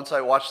now, once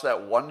I watched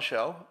that one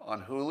show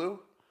on Hulu,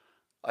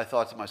 I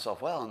thought to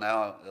myself, well,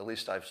 now at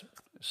least I've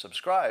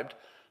subscribed,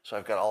 so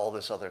I've got all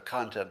this other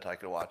content I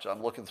can watch.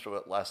 I'm looking through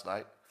it last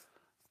night.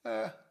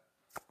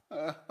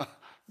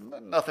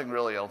 Nothing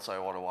really else I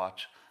want to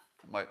watch.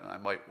 I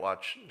might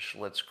watch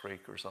Schitt's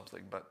Creek or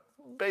something, but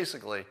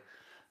basically,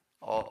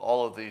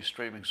 all of the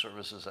streaming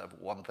services have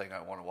one thing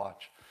I want to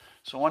watch.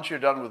 So once you're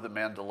done with The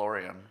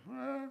Mandalorian,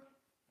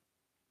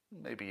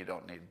 maybe you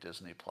don't need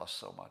Disney Plus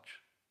so much.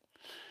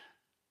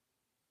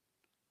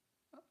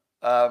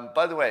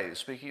 By the way,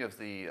 speaking of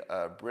the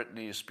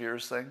Britney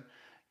Spears thing,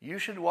 you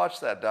should watch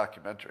that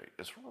documentary.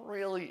 It's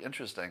really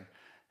interesting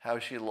how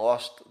she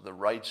lost the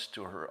rights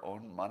to her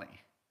own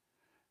money,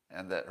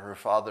 and that her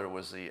father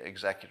was the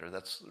executor.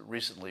 That's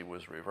recently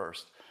was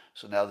reversed.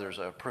 So now there's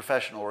a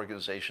professional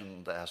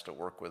organization that has to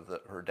work with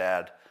her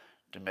dad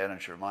to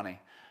manage her money.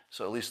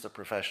 So at least the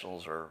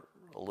professionals are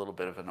a little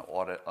bit of an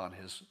audit on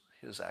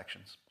his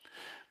actions.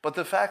 But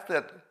the fact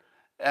that,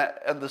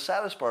 and the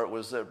saddest part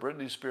was that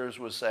Britney Spears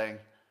was saying,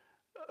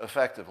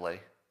 effectively,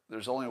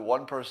 there's only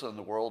one person in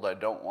the world I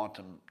don't want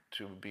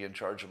to be in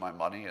charge of my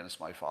money, and it's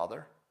my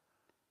father.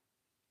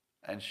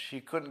 And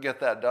she couldn't get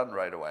that done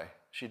right away.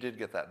 She did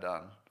get that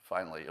done,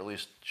 finally, at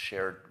least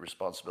shared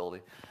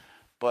responsibility.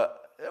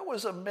 But it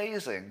was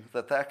amazing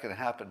that that can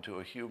happen to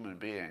a human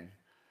being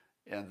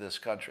in this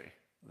country,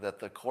 that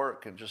the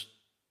court can just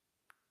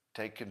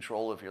take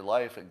control of your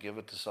life and give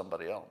it to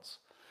somebody else.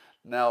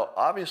 Now,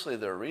 obviously,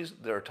 there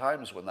are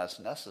times when that's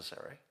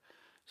necessary.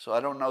 So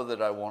I don't know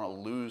that I want to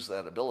lose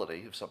that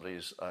ability if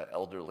somebody's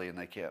elderly and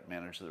they can't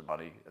manage their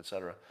money,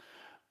 etc.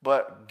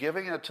 But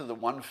giving it to the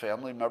one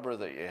family member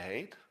that you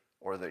hate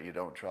or that you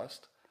don't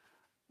trust,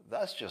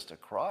 that's just a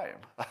crime.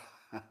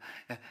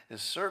 It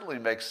certainly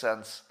makes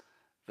sense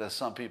that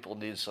some people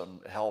need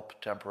some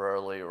help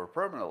temporarily or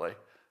permanently.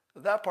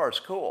 That part's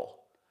cool.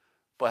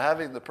 But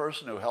having the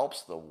person who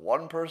helps the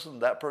one person,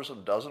 that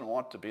person doesn't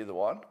want to be the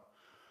one,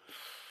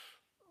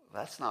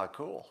 that's not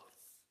cool.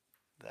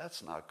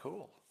 That's not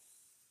cool.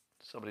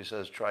 Somebody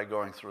says, try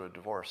going through a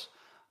divorce.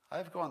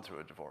 I've gone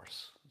through a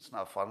divorce. It's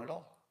not fun at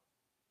all.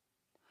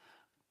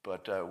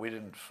 But we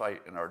didn't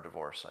fight in our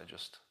divorce.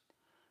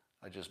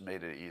 I just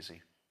made it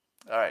easy.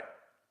 All right.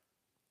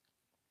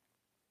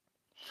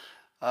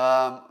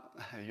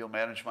 You'll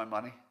manage my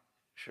money?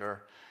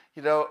 Sure.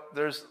 You know,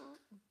 there's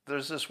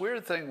this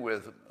weird thing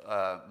with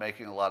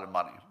making a lot of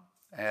money.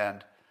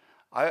 And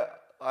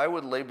I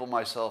would label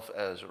myself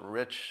as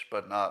rich,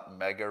 but not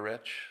mega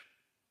rich.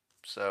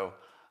 So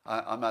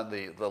I'm on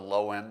the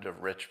low end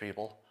of rich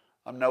people.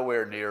 I'm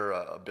nowhere near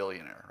a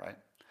billionaire, right?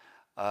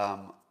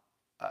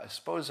 I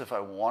suppose if I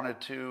wanted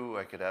to,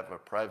 I could have a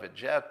private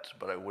jet,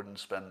 but I wouldn't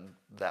spend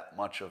that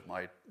much of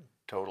my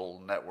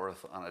total net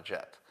worth on a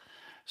jet.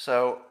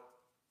 So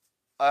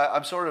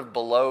I'm sort of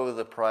below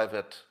the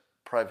private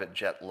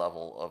jet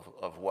level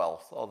of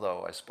wealth,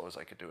 although I suppose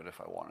I could do it if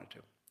I wanted to.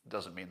 It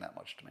doesn't mean that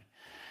much to me.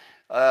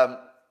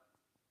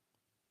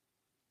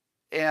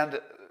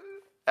 And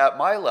at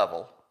my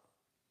level,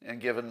 and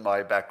given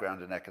my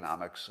background in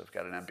economics, I've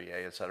got an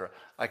MBA, et cetera,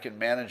 I can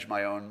manage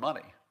my own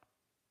money.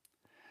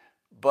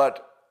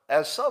 But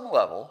at some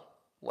level,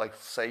 like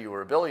say you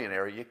were a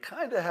billionaire, you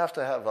kind of have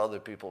to have other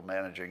people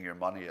managing your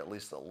money at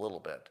least a little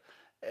bit.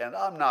 And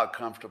I'm not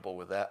comfortable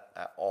with that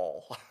at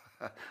all.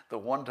 The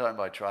one time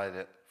I tried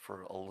it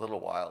for a little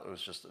while, it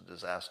was just a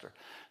disaster.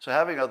 So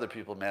having other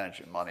people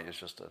managing money is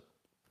just a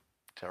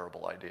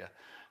terrible idea.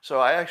 So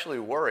I actually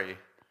worry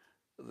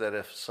that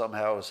if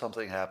somehow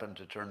something happened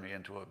to turn me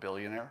into a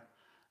billionaire,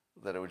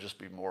 that it would just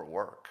be more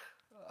work.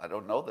 I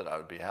don't know that I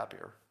would be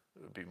happier.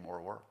 It would be more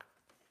work.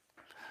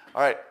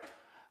 All right,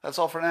 that's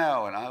all for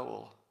now, and I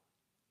will...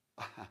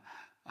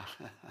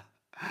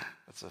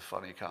 That's a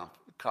funny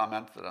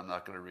comment that I'm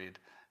not going to read,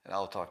 and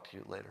I'll talk to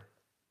you later.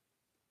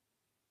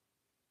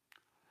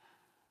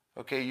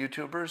 Okay,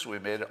 YouTubers, we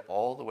made it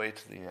all the way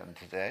to the end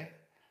today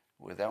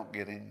without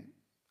getting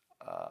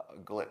a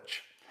glitch.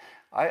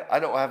 I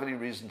don't have any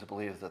reason to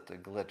believe that the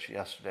glitch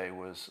yesterday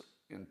was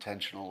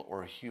intentional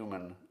or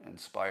human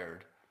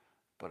inspired,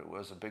 but it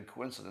was a big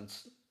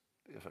coincidence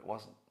if it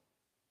wasn't.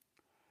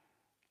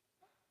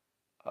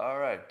 All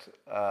right.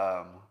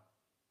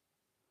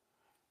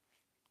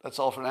 That's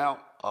all for now.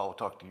 I'll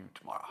talk to you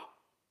tomorrow.